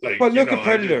believable. Like, but look at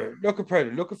Predator. Look at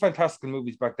Predator. Look at fantastical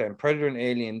movies back then. Predator and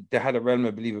Alien. They had a realm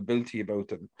of believability about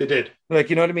them. They did. Like,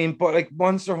 you know what I mean. But like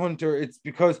Monster Hunter, it's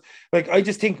because like I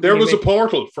just think there was a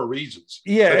portal for reasons.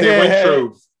 Yeah, that they went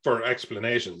through for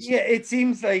explanations. Yeah, it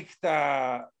seems like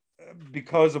that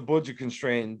because of budget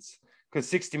constraints. Because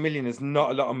 60 million is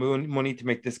not a lot of money to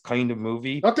make this kind of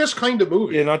movie. Not this kind of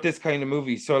movie. Yeah, not this kind of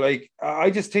movie. So, like, I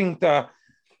just think that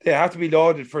they have to be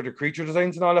lauded for the creature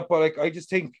designs and all that. But, like, I just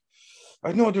think,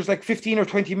 I know there's like 15 or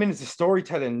 20 minutes of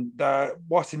storytelling that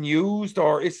wasn't used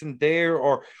or isn't there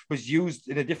or was used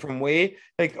in a different way.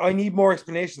 Like, I need more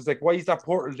explanations. Like, why is that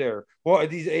portal there? What are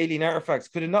these alien artifacts?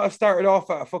 Could it not have started off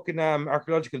at a fucking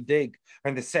archaeological dig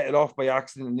and they set it off by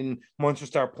accident and then monsters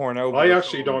start pouring out? I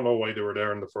actually don't know why they were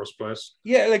there in the first place.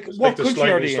 Yeah, like, it's what like the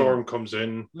lightning storm comes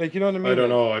in. Like, you know what I mean? I don't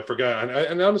know. I forget.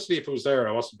 And honestly, if it was there,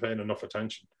 I wasn't paying enough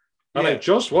attention. And I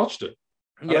just watched it.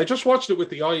 And I just watched it with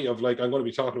the eye of like, I'm going to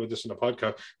be talking about this in a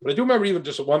podcast. But I do remember even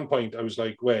just at one point, I was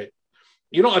like, wait,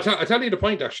 you know, I tell you the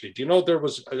point actually. Do you know there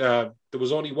was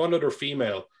only one other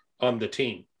female on the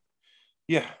team?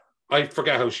 Yeah. I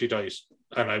forget how she dies.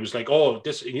 And I was like, oh,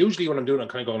 this, usually when I'm doing it, I'm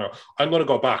kind of going, oh, I'm going to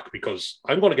go back because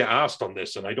I'm going to get asked on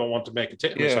this and I don't want to make a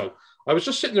tit myself. I was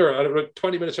just sitting there at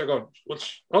 20 minutes ago going, well,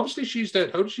 obviously she's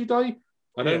dead. How did she die?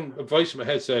 And then a voice in my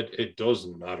head said, it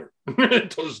doesn't matter.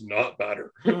 It does not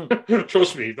matter.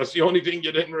 Trust me, that's the only thing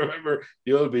you didn't remember.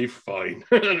 You'll be fine.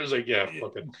 And I was like, yeah,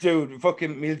 fuck it. Dude,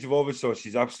 fucking Mila Jovovich, so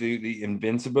she's absolutely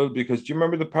invincible because do you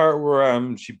remember the part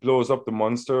where she blows up the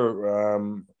monster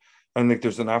and like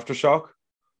there's an aftershock?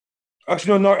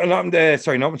 Actually, no,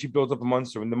 not when she blows up a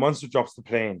monster. When the monster drops the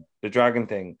plane, the dragon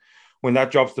thing, when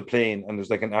that drops the plane and there's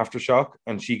like an aftershock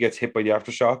and she gets hit by the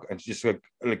aftershock and she just like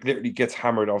literally gets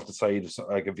hammered off the side of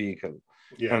like a vehicle.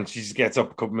 Yeah. And she just gets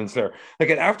up a couple minutes later. Like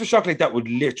an aftershock like that would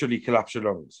literally collapse your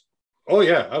lungs. Oh,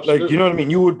 yeah, absolutely. Like, you know what I mean?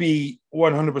 You would be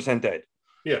 100% dead.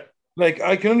 Yeah. Like,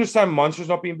 I can understand monsters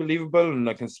not being believable and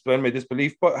I can explain my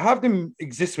disbelief, but have them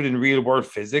exist within real world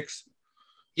physics.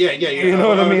 Yeah. You know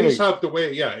what I mean? At least have the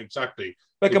way, yeah, exactly.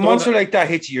 Like a monster like that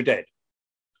hits you, you're dead.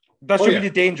 That should be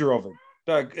the danger of it.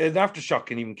 Like, an aftershock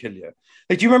can even kill you.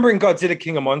 Like, do you remember in Godzilla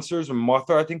King of Monsters when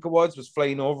Mothra, I think it was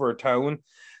flying over a town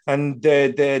and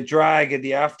the drag and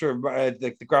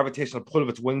the gravitational pull of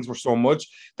its wings were so much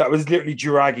that was literally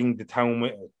dragging the town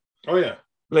with it. Oh, yeah.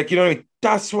 Like, you know what I mean?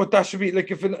 That's what that should be. Like,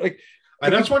 if it, like,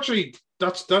 and that's actually,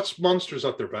 that's monsters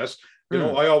at their best. You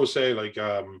know, I always say, like,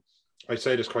 I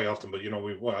say this quite often, but, you know,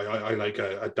 I like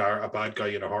a bad guy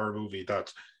in a horror movie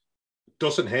that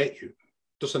doesn't hate you,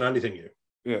 doesn't anything you.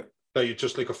 Yeah. That you're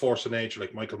just like a force of nature,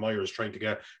 like Michael Myers trying to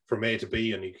get from A to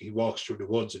B, and he walks through the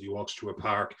woods, and he walks through a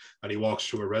park, and he walks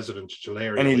through a residential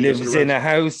area, and he lives in a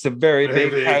house, a very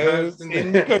big house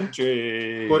in the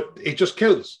country. But it just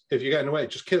kills if you get in the way.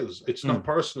 It just kills. It's not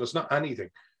personal. It's not anything.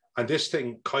 And this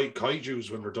thing, kaiju's,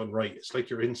 when they're done right, it's like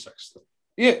your insects.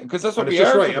 Yeah, because that's what we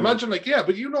are. Right. Imagine, like, yeah,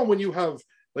 but you know when you have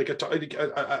like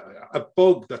a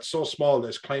bug that's so small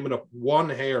that's climbing up one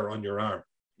hair on your arm,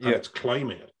 and it's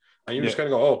climbing it. And you're just going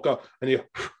to go, oh, God. And you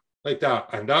like that.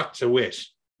 And that's a wit.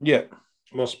 Yeah.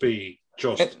 Must be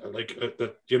just like,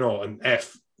 you know, an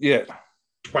F. Yeah.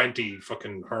 20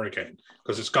 fucking hurricane.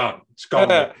 Because it's gone. It's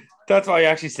gone. That's why I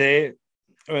actually say,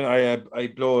 when I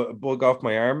blow a bug off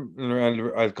my arm,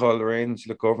 and I'll call Lorraine. She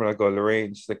look over and I go,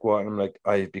 Lorraine. She's like, what? And I'm like,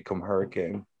 I've become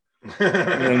hurricane. And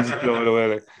then just blow it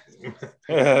away.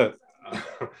 Like,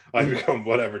 I become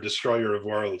whatever destroyer of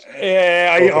worlds.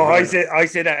 Yeah, I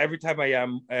say that every time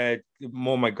I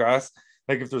mow my grass.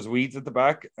 Like if there's weeds at the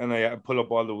back, and I pull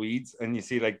up all the weeds, and you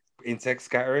see like insects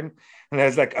scattering, and I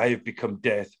was like, I have become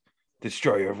death,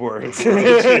 destroyer of worlds. Some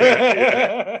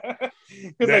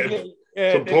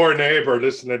poor neighbor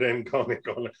listening in, going,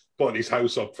 putting his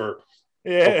house up for up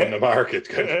in the market.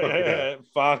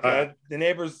 Fuck, the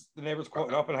neighbors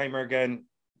quoting Oppenheimer again.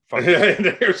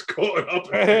 There's caught up.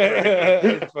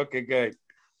 It's fucking good.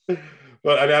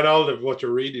 Well, and then what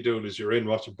you're really doing is you're in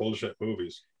watching bullshit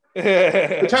movies.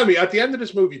 But tell me, at the end of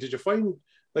this movie, did you find,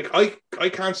 like, I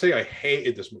can't say I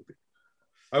hated this movie.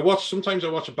 Sometimes I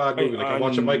watch a bad movie, like I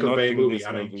watch a Michael Bay movie,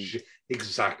 and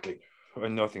exactly.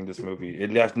 Nothing this movie.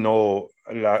 It left no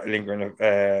lingering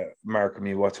mark on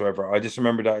me whatsoever. I just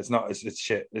remember that it's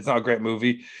shit. It's not a great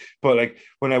movie, but like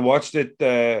when I watched it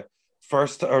this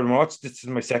is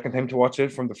my second time to watch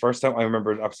it. From the first time, I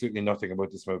remembered absolutely nothing about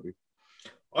this movie.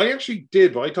 I actually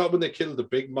did, but I thought when they killed the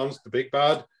big monster, the big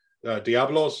bad,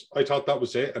 Diablos, I thought that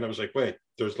was it, and I was like, wait,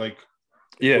 there's like,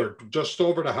 we're just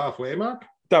over the halfway mark.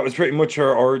 That was pretty much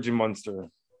her origin monster.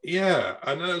 Yeah,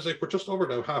 and I was like, we're just over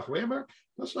the halfway mark.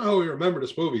 That's not how we remember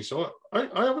this movie. So I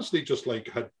obviously just like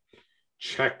had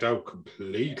checked out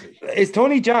completely. Is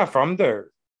Tony Jaa from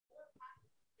there?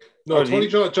 No, Tony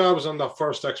Jaa was on that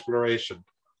first exploration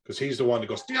because he's the one that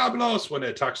goes Diablos when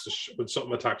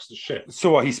something attacks the ship.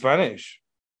 So what? He's Spanish?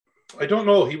 I don't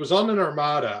know. He was on an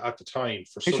armada at the time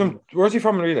where's he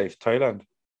from in real life? Thailand.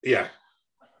 Yeah.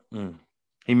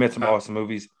 He made some awesome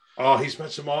movies. Oh, he's made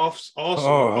some awesome.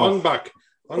 Ong Bak.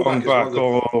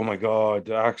 Oh my god,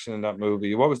 the action in that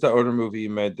movie. What was that other movie he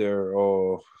made there?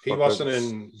 Oh, he wasn't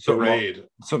in The Raid.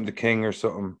 Something The King or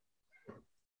something.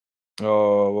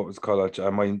 Oh, what was it called?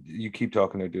 You keep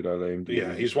talking, I do that.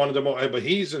 Yeah, he's one of the most. But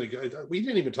we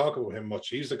didn't even talk about him much.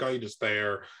 He's the guy that's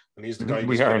there, and he's the guy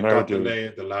we are now,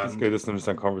 dude. The land. This guy doesn't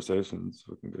understand conversations.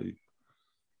 Fucking guy.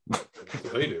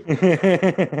 I do.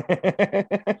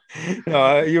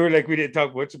 No, you were like, we didn't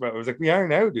talk much about it. I was like, we are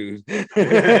now, dude.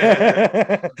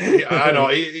 Yeah, I know.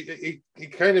 He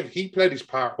played his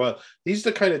part well. He's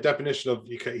the kind of definition of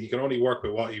he can only work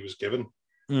with what he was given.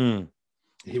 Mm.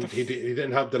 He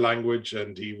didn't have the language,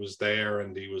 and he was there,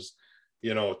 and he was,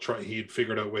 he'd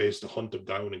figured out ways to hunt them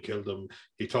down and kill them.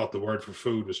 He thought the word for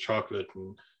food was chocolate,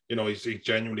 and he's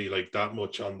genuinely like that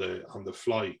much on the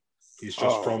fly. He's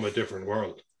just from a different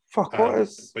world. Fuck, But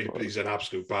he's an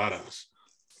absolute badass.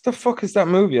 The fuck is that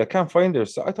movie? I can't find it.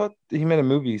 So I thought he made a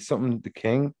movie, something The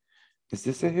King. Is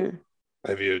this it here?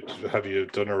 Have you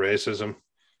done a racism?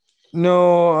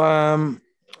 No,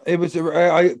 it was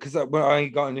because when I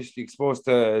got initially exposed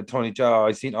to Tony Jaa,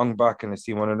 I seen Ong Bak and I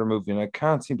seen one other movie, and I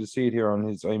can't seem to see it here on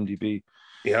his IMDb.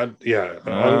 He had,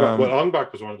 Ong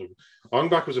Bak was one of them. Ong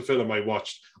Bak was a film I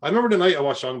watched. I remember the night I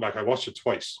watched Ong Bak. I watched it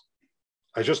twice.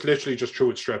 I just literally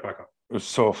threw it straight back on. It was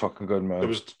so fucking good, man. It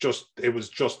was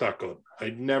just that good.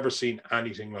 I'd never seen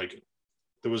anything like it.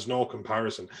 There was no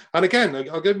comparison. And again,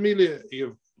 I'll give Milla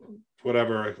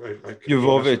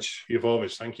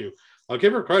Jovovich, thank you. I'll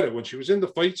give her credit. When she was in the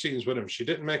fight scenes with him, she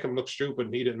didn't make him look stupid,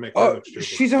 and he didn't make her look stupid.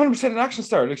 She's 100% an action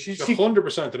star. Like she's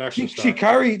 100% an action star. She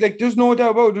carried, like, there's no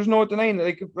doubt about it. There's no denying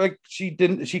it. Like she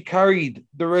carried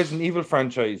the Resident Evil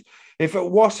franchise. If it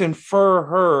wasn't for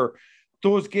her,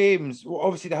 those games,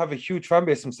 obviously they have a huge fan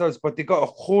base themselves, but they got a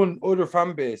whole other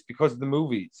fan base because of the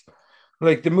movies.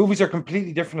 Like the movies are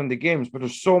completely different than the games, but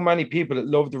there's so many people that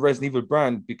love the Resident Evil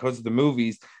brand because of the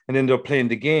movies and ended up playing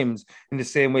the games in the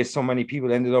same way so many people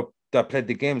that played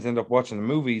the games ended up watching the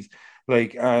movies.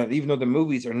 Like even though the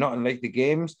movies are nothing like the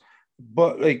games,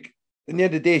 but like in the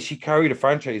end of the day, she carried a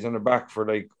franchise on her back for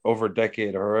like over a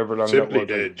decade or however long. Simply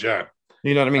did, yeah.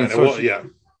 You know what I mean? Yeah.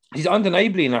 She's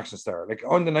undeniably an action star, like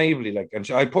undeniably, like, and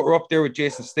I put her up there with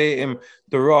Jason Statham,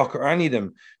 The Rock, or any of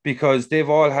them because they've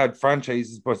all had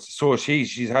franchises, but so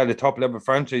she's had a top level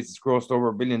franchise that's grossed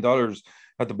over $1 billion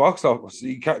at the box office.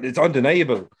 It's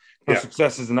undeniable her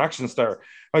success as an action star.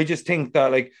 I just think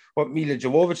that like what Milla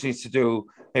Jovovich needs to do,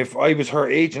 if I was her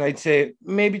agent, I'd say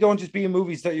maybe don't just be in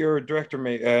movies that your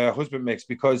husband makes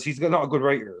because he's not a good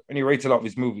writer and he writes a lot of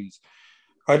his movies.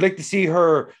 I'd like to see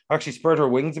her actually spread her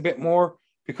wings a bit more.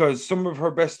 Because some of her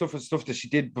best stuff is stuff that she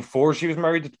did before she was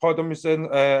married to Paul W.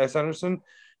 S. Anderson.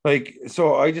 Like,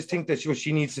 so I just think that what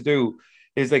she needs to do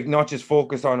is like not just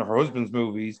focus on her husband's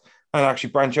movies and actually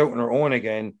branch out on her own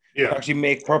again. Yeah. Actually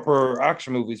make proper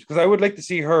action movies. Because I would like to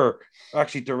see her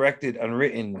actually directed and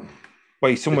written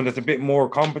by someone that's a bit more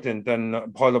competent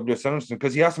than Paul W. S. Anderson.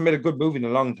 Because he hasn't made a good movie in a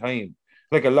long time.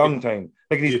 Like a long time.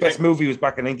 Like his best movie was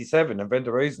back in '97, Event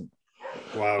Horizon.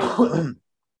 Wow.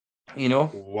 You know?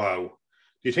 Wow.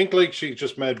 Do you think like she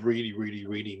just made really, really,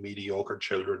 really mediocre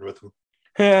children with him?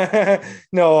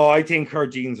 No, I think her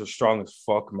genes are strong as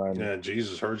fuck, man. Yeah,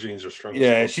 Jesus, her genes are strong.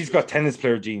 Yeah, she's got tennis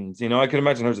player genes. You know, I can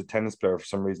imagine her as a tennis player for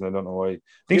some reason. I don't know why.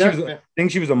 I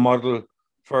think she was a model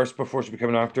first before she became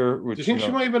an actor. Do you think she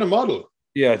might have been a model?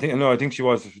 Yeah, I think she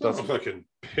was. I don't know if I can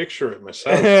picture it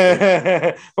myself.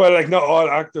 Well, like not all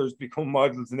actors become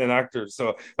models and then actors,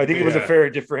 so I think it was a fair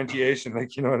differentiation.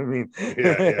 Like, you know what I mean?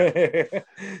 Yeah.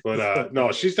 But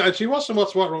no, she wasn't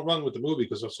what's wrong with the movie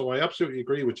so I absolutely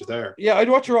agree with you there. Yeah, I'd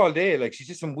watch her all day. Like she's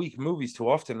just in weak movies too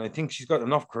often. I think she's got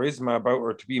enough charisma about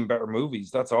her to be in better movies.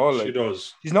 That's all. Like, she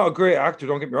does. She's not a great actor,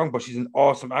 don't get me wrong, but she's an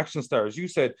awesome action star. As you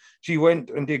said, she went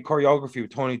and did choreography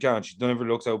with Tony Jaa. She never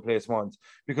looks out of place once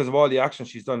because of all the action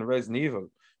she's done in Resident Evil.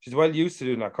 She's well used to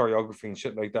doing that choreography and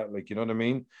shit like that. Like, you know what I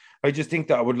mean? I just think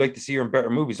that I would like to see her in better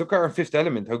movies. Look at her in Fifth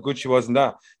Element, how good she was in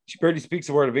that. She barely speaks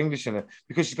a word of English in it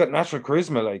because she's got natural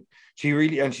charisma. Like, she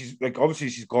really, and she's like, obviously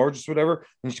she's gorgeous, whatever.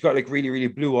 And she's got like really, really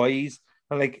blue eyes.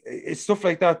 And like, it's stuff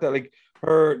like that, that like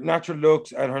her natural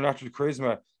looks and her natural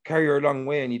charisma carry her a long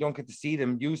way, and you don't get to see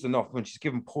them used enough when she's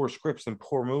given poor scripts and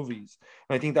poor movies.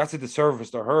 And I think that's a disservice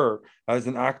to her as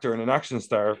an actor and an action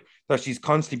star, that she's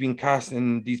constantly being cast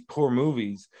in these poor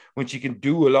movies when she can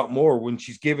do a lot more when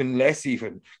she's given less,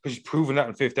 even because she's proven that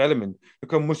in Fifth Element.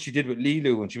 Look how much she did with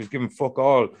Lilu when she was given fuck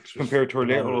all compared to her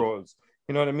later roles.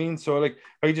 You know what I mean? So like,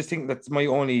 I just think that's my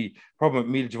only problem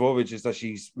with Milla Jovovich, is that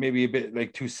she's maybe a bit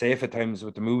like too safe at times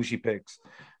with the movies she picks,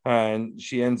 and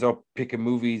she ends up picking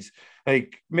movies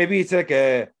like, maybe it's like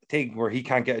a thing where he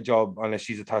can't get a job unless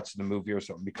she's attached to the movie or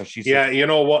something, because she's you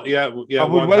know what, I would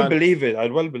well believe it.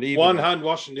 I'd well believe one hand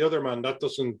washing the other, man.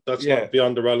 That's not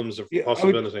beyond the realms of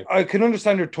possibility. I can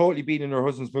understand her totally being in her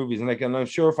husband's movies, and I'm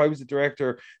sure if I was a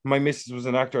director, my missus was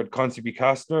an actor, I'd constantly be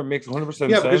casting her. It makes 100%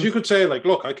 sense. Because you could say like,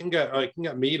 look, I can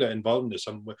get Milla involved in this,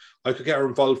 and I could get her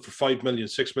involved for $5 million,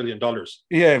 $6 million.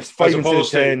 Yeah, it's 5 instead of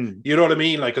 10. You know what I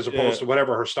mean? Like, as opposed to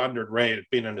whatever her standard rate,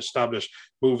 being an established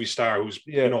movie star who's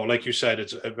like you said,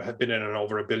 it's had been in an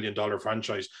over $1 billion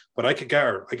franchise. But I could get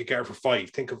her for 5.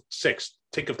 Think of 6.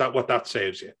 think of that, what that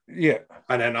saves you. Yeah.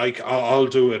 And then I'll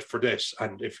do it for this.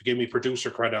 And if you give me producer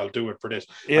credit, I'll do it for this.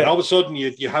 Yeah. And all of a sudden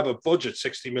you have a budget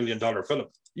 $60 million film.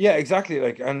 Yeah, exactly.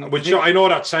 Like, and which I know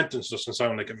that sentence doesn't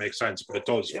sound like it makes sense, but it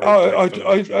does.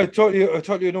 I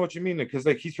totally know what you mean. Because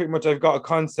like he's pretty much, I've got a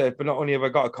concept, but not only have I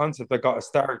got a concept, I got a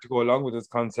star to go along with this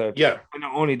concept. Yeah. And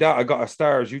not only that, I got a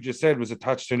star, as you just said, was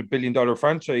attached to a $1 billion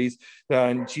franchise,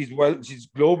 and she's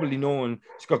globally known.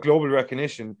 She's got global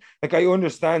recognition. Like, I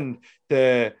understand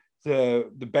the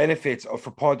benefits of,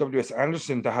 for Paul W.S.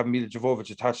 Anderson to have Mila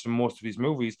Jovovich attached to most of his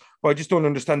movies, but I just don't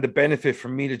understand the benefit for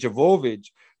Mila Jovovich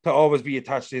to always be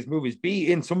attached to his movies,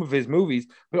 be in some of his movies,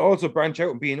 but also branch out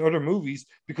and be in other movies,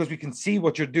 because we can see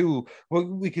what you do. Well,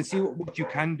 we can see what you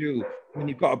can do when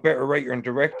you've got a better writer and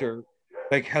director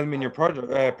like helm in your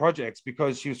projects,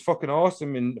 because she was fucking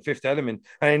awesome in Fifth Element.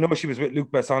 And I know she was with Luc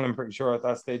Besson, I'm pretty sure, at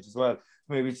that stage as well.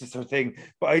 Maybe it's just her thing,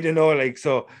 but I don't know. Like,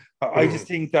 so I just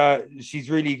think that she's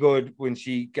really good when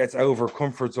she gets out of her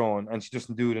comfort zone and she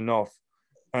doesn't do it enough.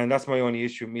 And that's my only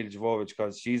issue with Mila Jovovich,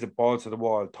 because she's a balls to the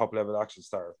wall, top level action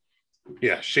star.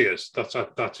 Yeah, she is.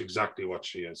 That's exactly what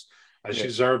she is. And she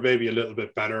deserved maybe a little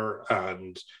bit better,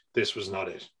 and this was not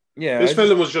it. Yeah, this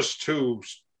film was just too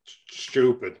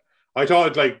stupid. I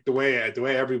thought, like, the way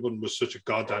everyone was such a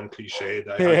goddamn cliche,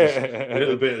 that I had a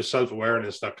little bit of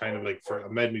self-awareness that kind of like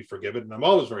made me forgive it. And I'm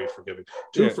always very forgiving,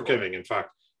 forgiving, in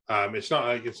fact. It's not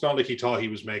like he thought he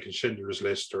was making Schindler's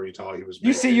List, or he thought he was.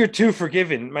 You see, you're too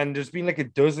forgiving, man. There's been like a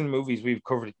dozen movies we've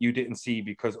covered that you didn't see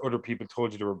because other people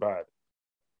told you they were bad.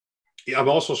 Yeah, I'm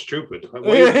also stupid. Why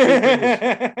are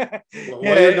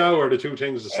the two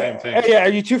things the same thing? Yeah, are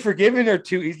you too forgiving or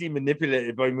too easily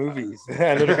manipulated by movies?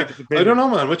 I don't know,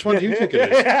 man. Which one do you think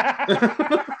it is?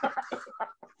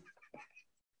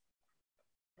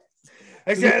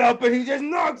 I said up, and he just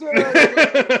knocks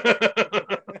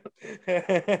it.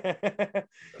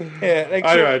 Yeah, like,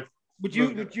 so, would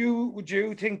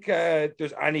you think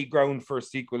there's any ground for a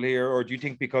sequel here, or do you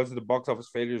think because of the box office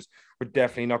failures, we're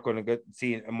definitely not going to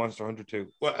see a Monster Hunter 2?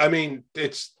 Well, I mean,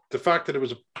 it's the fact that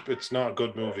it's not a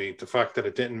good movie, the fact that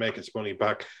it didn't make its money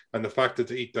back, and the fact that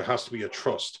there has to be a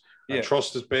trust. Yeah.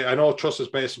 Trust is I know trust is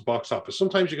based on box office.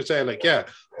 Sometimes you could say, like, yeah,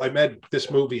 I made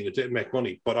this movie and it didn't make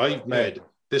money, but I've made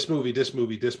this movie, this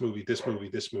movie, this movie, this movie,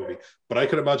 this movie. But I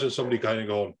could imagine somebody kind of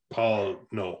going, Paul,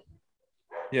 no.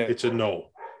 Yeah, it's a no.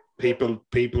 People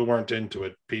weren't into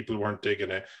it. People weren't digging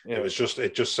it. Yeah.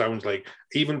 It just sounds like,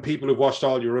 even people who've watched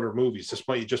all your other movies, this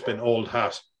might have just been old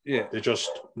hat. Yeah. They just,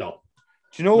 no.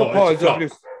 Do you know what Paul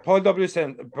W.S.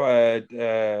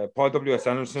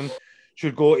 Anderson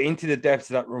should go into the depths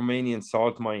of that Romanian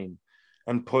salt mine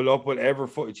and pull up whatever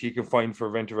footage he can find for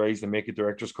Event Horizon and make a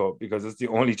director's cut, because it's the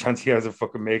only chance he has of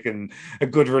fucking making a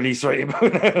good release right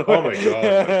about now. Oh my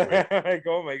god. Like,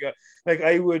 oh my god. Like,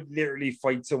 I would literally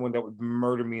fight someone that would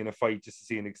murder me in a fight just to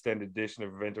see an extended edition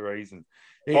of Event Horizon.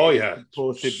 It's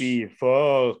supposed to be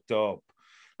fucked up.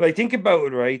 Like, think about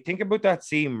it, right? Think about that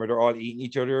scene where they're all eating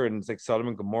each other, and it's like Sodom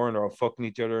and Gomorrah, and they're all fucking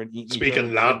each other and eating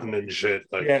speaking Latin and shit.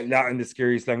 Like, yeah, Latin, the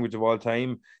scariest language of all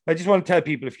time. I just want to tell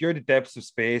people, if you're in the depths of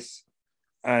space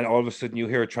and all of a sudden you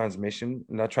hear a transmission,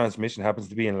 and that transmission happens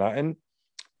to be in Latin,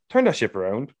 turn that ship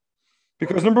around.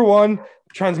 Because number one,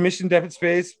 transmission depth of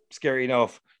space, scary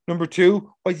enough. Number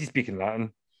two, why is he speaking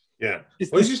Latin? Yeah.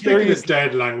 Why is he speaking this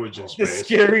dead language in space? The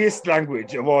scariest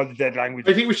language of all the dead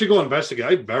languages. I think we should go investigate.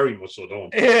 I very much so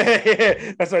don't.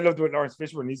 That's why I loved with Lawrence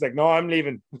Fishburne. He's like, no, I'm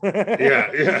leaving.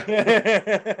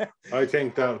 Yeah. I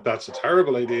think that's a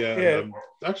terrible idea. Yeah.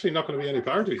 Actually not going to be any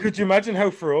part of it. Could you imagine how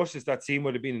ferocious that scene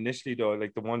would have been initially, though?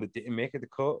 Like the one that didn't make it the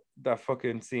cut. That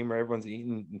fucking scene where everyone's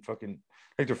eating and fucking,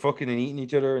 like, they're fucking and eating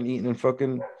each other and eating and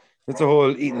fucking. It's a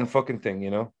whole eating and fucking thing, you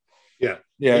know? Yeah.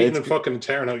 Eating and fucking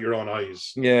tearing out your own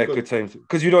eyes. Yeah, good times.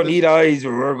 Because you don't need eyes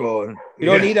where we're going. You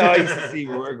don't need eyes to see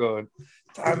where we're going.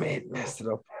 Damn it, messed it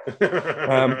up.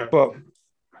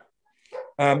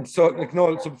 So, like,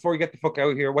 no, so before we get the fuck out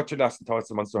of here, what's your last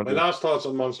thoughts on Monster Hunter? My last thoughts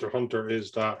on Monster Hunter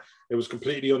is that it was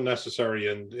completely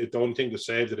unnecessary, and the only thing that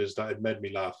saved it is that it made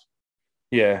me laugh.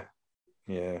 Yeah.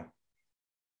 At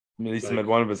least it made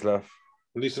one of us laugh.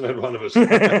 At least I had one of us.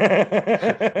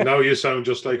 Now you sound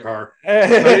just like her.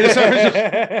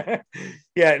 Yeah,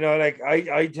 no, like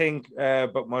I think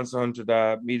about Monster Hunter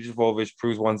that Mila Jovovich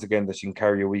proves once again that she can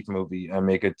carry a weak movie and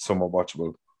make it somewhat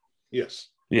watchable. Yes.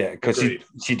 Yeah, because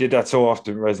she did that so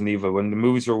often in Resident Evil. When the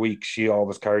movies were weak, she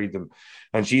always carried them.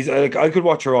 And she's like, I could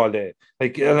watch her all day.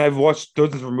 Like, and I've watched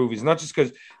dozens of her movies, not just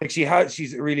because like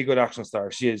she's a really good action star.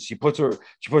 She puts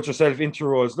herself into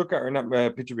roles. Look at her in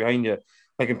that picture behind you.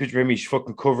 I can picture him, he's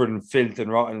fucking covered in filth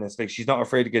and rottenness. Like, she's not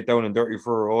afraid to get down and dirty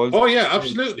for her roles. Oh yeah,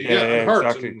 absolutely. Yeah, it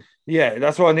hurts. Exactly. Yeah,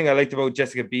 that's one thing I liked about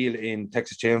Jessica Biel in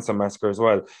Texas Chainsaw Massacre as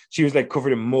well. She was like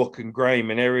covered in muck and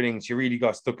grime and everything. She really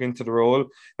got stuck into the role,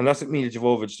 and that's what Mila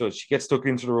Jovovich does. She gets stuck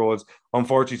into the roles.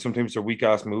 Unfortunately, sometimes they're weak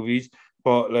ass movies,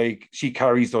 but like she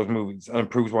carries those movies and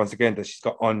proves once again that she's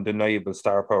got undeniable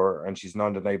star power and she's an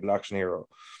undeniable action hero.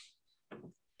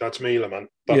 That's Mila, man.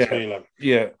 That's Mila.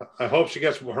 Yeah. I hope she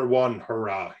gets her one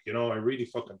hurrah. You know, I really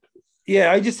fucking do.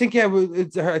 Yeah, I just think,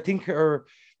 it's her. I think her,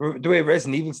 the way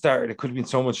Resident Evil started, it could have been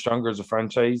so much stronger as a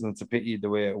franchise, and it's a pity the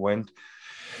way it went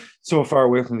so far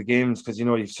away from the games, because, you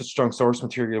know, you have such strong source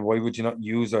material. Why would you not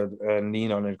use it and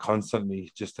lean on it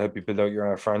constantly just to help you build out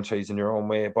your franchise in your own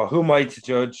way? But who am I to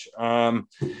judge?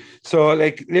 So,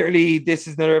 like, literally, this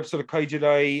is another episode of Kaiju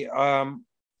Lai.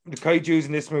 The kaijus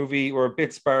in this movie were a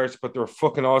bit sparse, but they're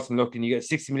fucking awesome looking. You get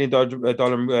 $60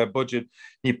 million budget.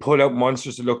 You pull out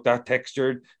monsters that look that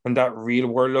textured and that real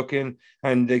world looking,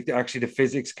 and like actually the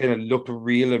physics kind of looked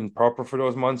real and proper for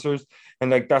those monsters. And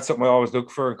like that's something I always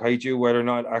look for in kaiju, whether or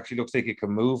not it actually looks like it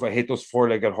can move. I hate those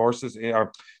 4-legged horses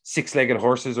or 6-legged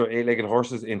horses or 8-legged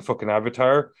horses in fucking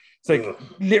Avatar. It's like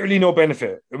literally no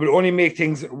benefit. It would only make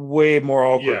things way more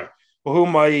awkward. Yeah.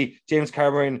 But James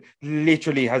Cameron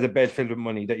literally has a bed filled with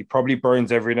money that he probably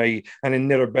burns every night, and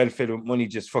another bed filled with money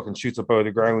just fucking shoots up out of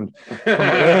the ground.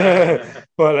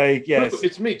 But like, yes,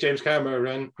 it's me, James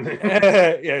Cameron.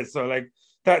 Yeah, so like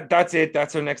that's it.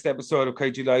 That's our next episode of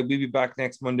Kaiju Live. We'll be back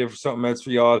next Monday for something else for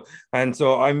y'all. And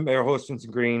so I'm your host,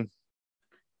 Vincent Green.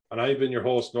 And I've been your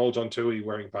host, Noel John Tui,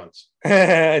 wearing pants.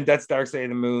 And that's Dark Side of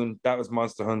the Moon. That was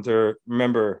Monster Hunter.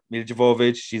 Remember, Mila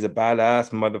Jovovich, she's a badass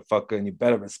motherfucker, and you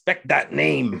better respect that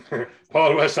name.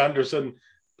 Paul Wes Anderson,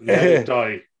 let it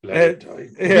die. Let it die.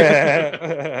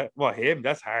 Yeah. Well, him,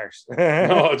 that's harsh.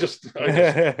 No, just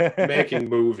making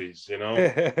movies, you know.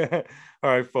 All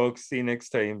right, folks. See you next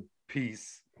time.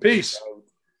 Peace. Peace.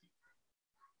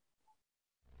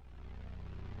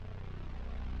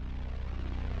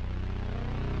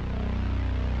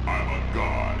 I'm a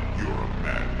god, you're a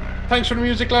madman. Thanks for the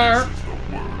music, Lar. This is the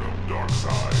word of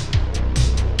Darkseid.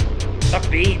 That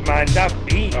beat, man, that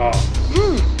beat. Oh.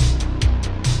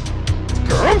 It's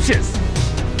scrumptious.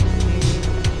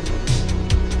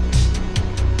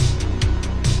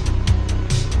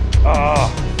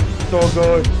 So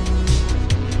good.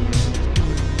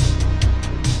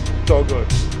 So good.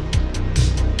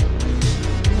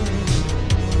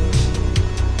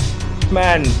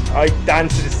 Man, I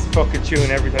dance to this fucking tune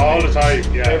every time. All the time,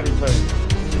 yeah. Every time.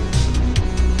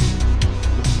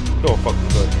 So fucking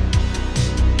good.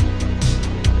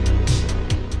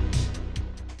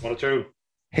 What a tune.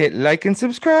 Hit like and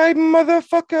subscribe,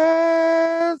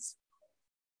 motherfuckers.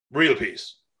 Real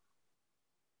peace.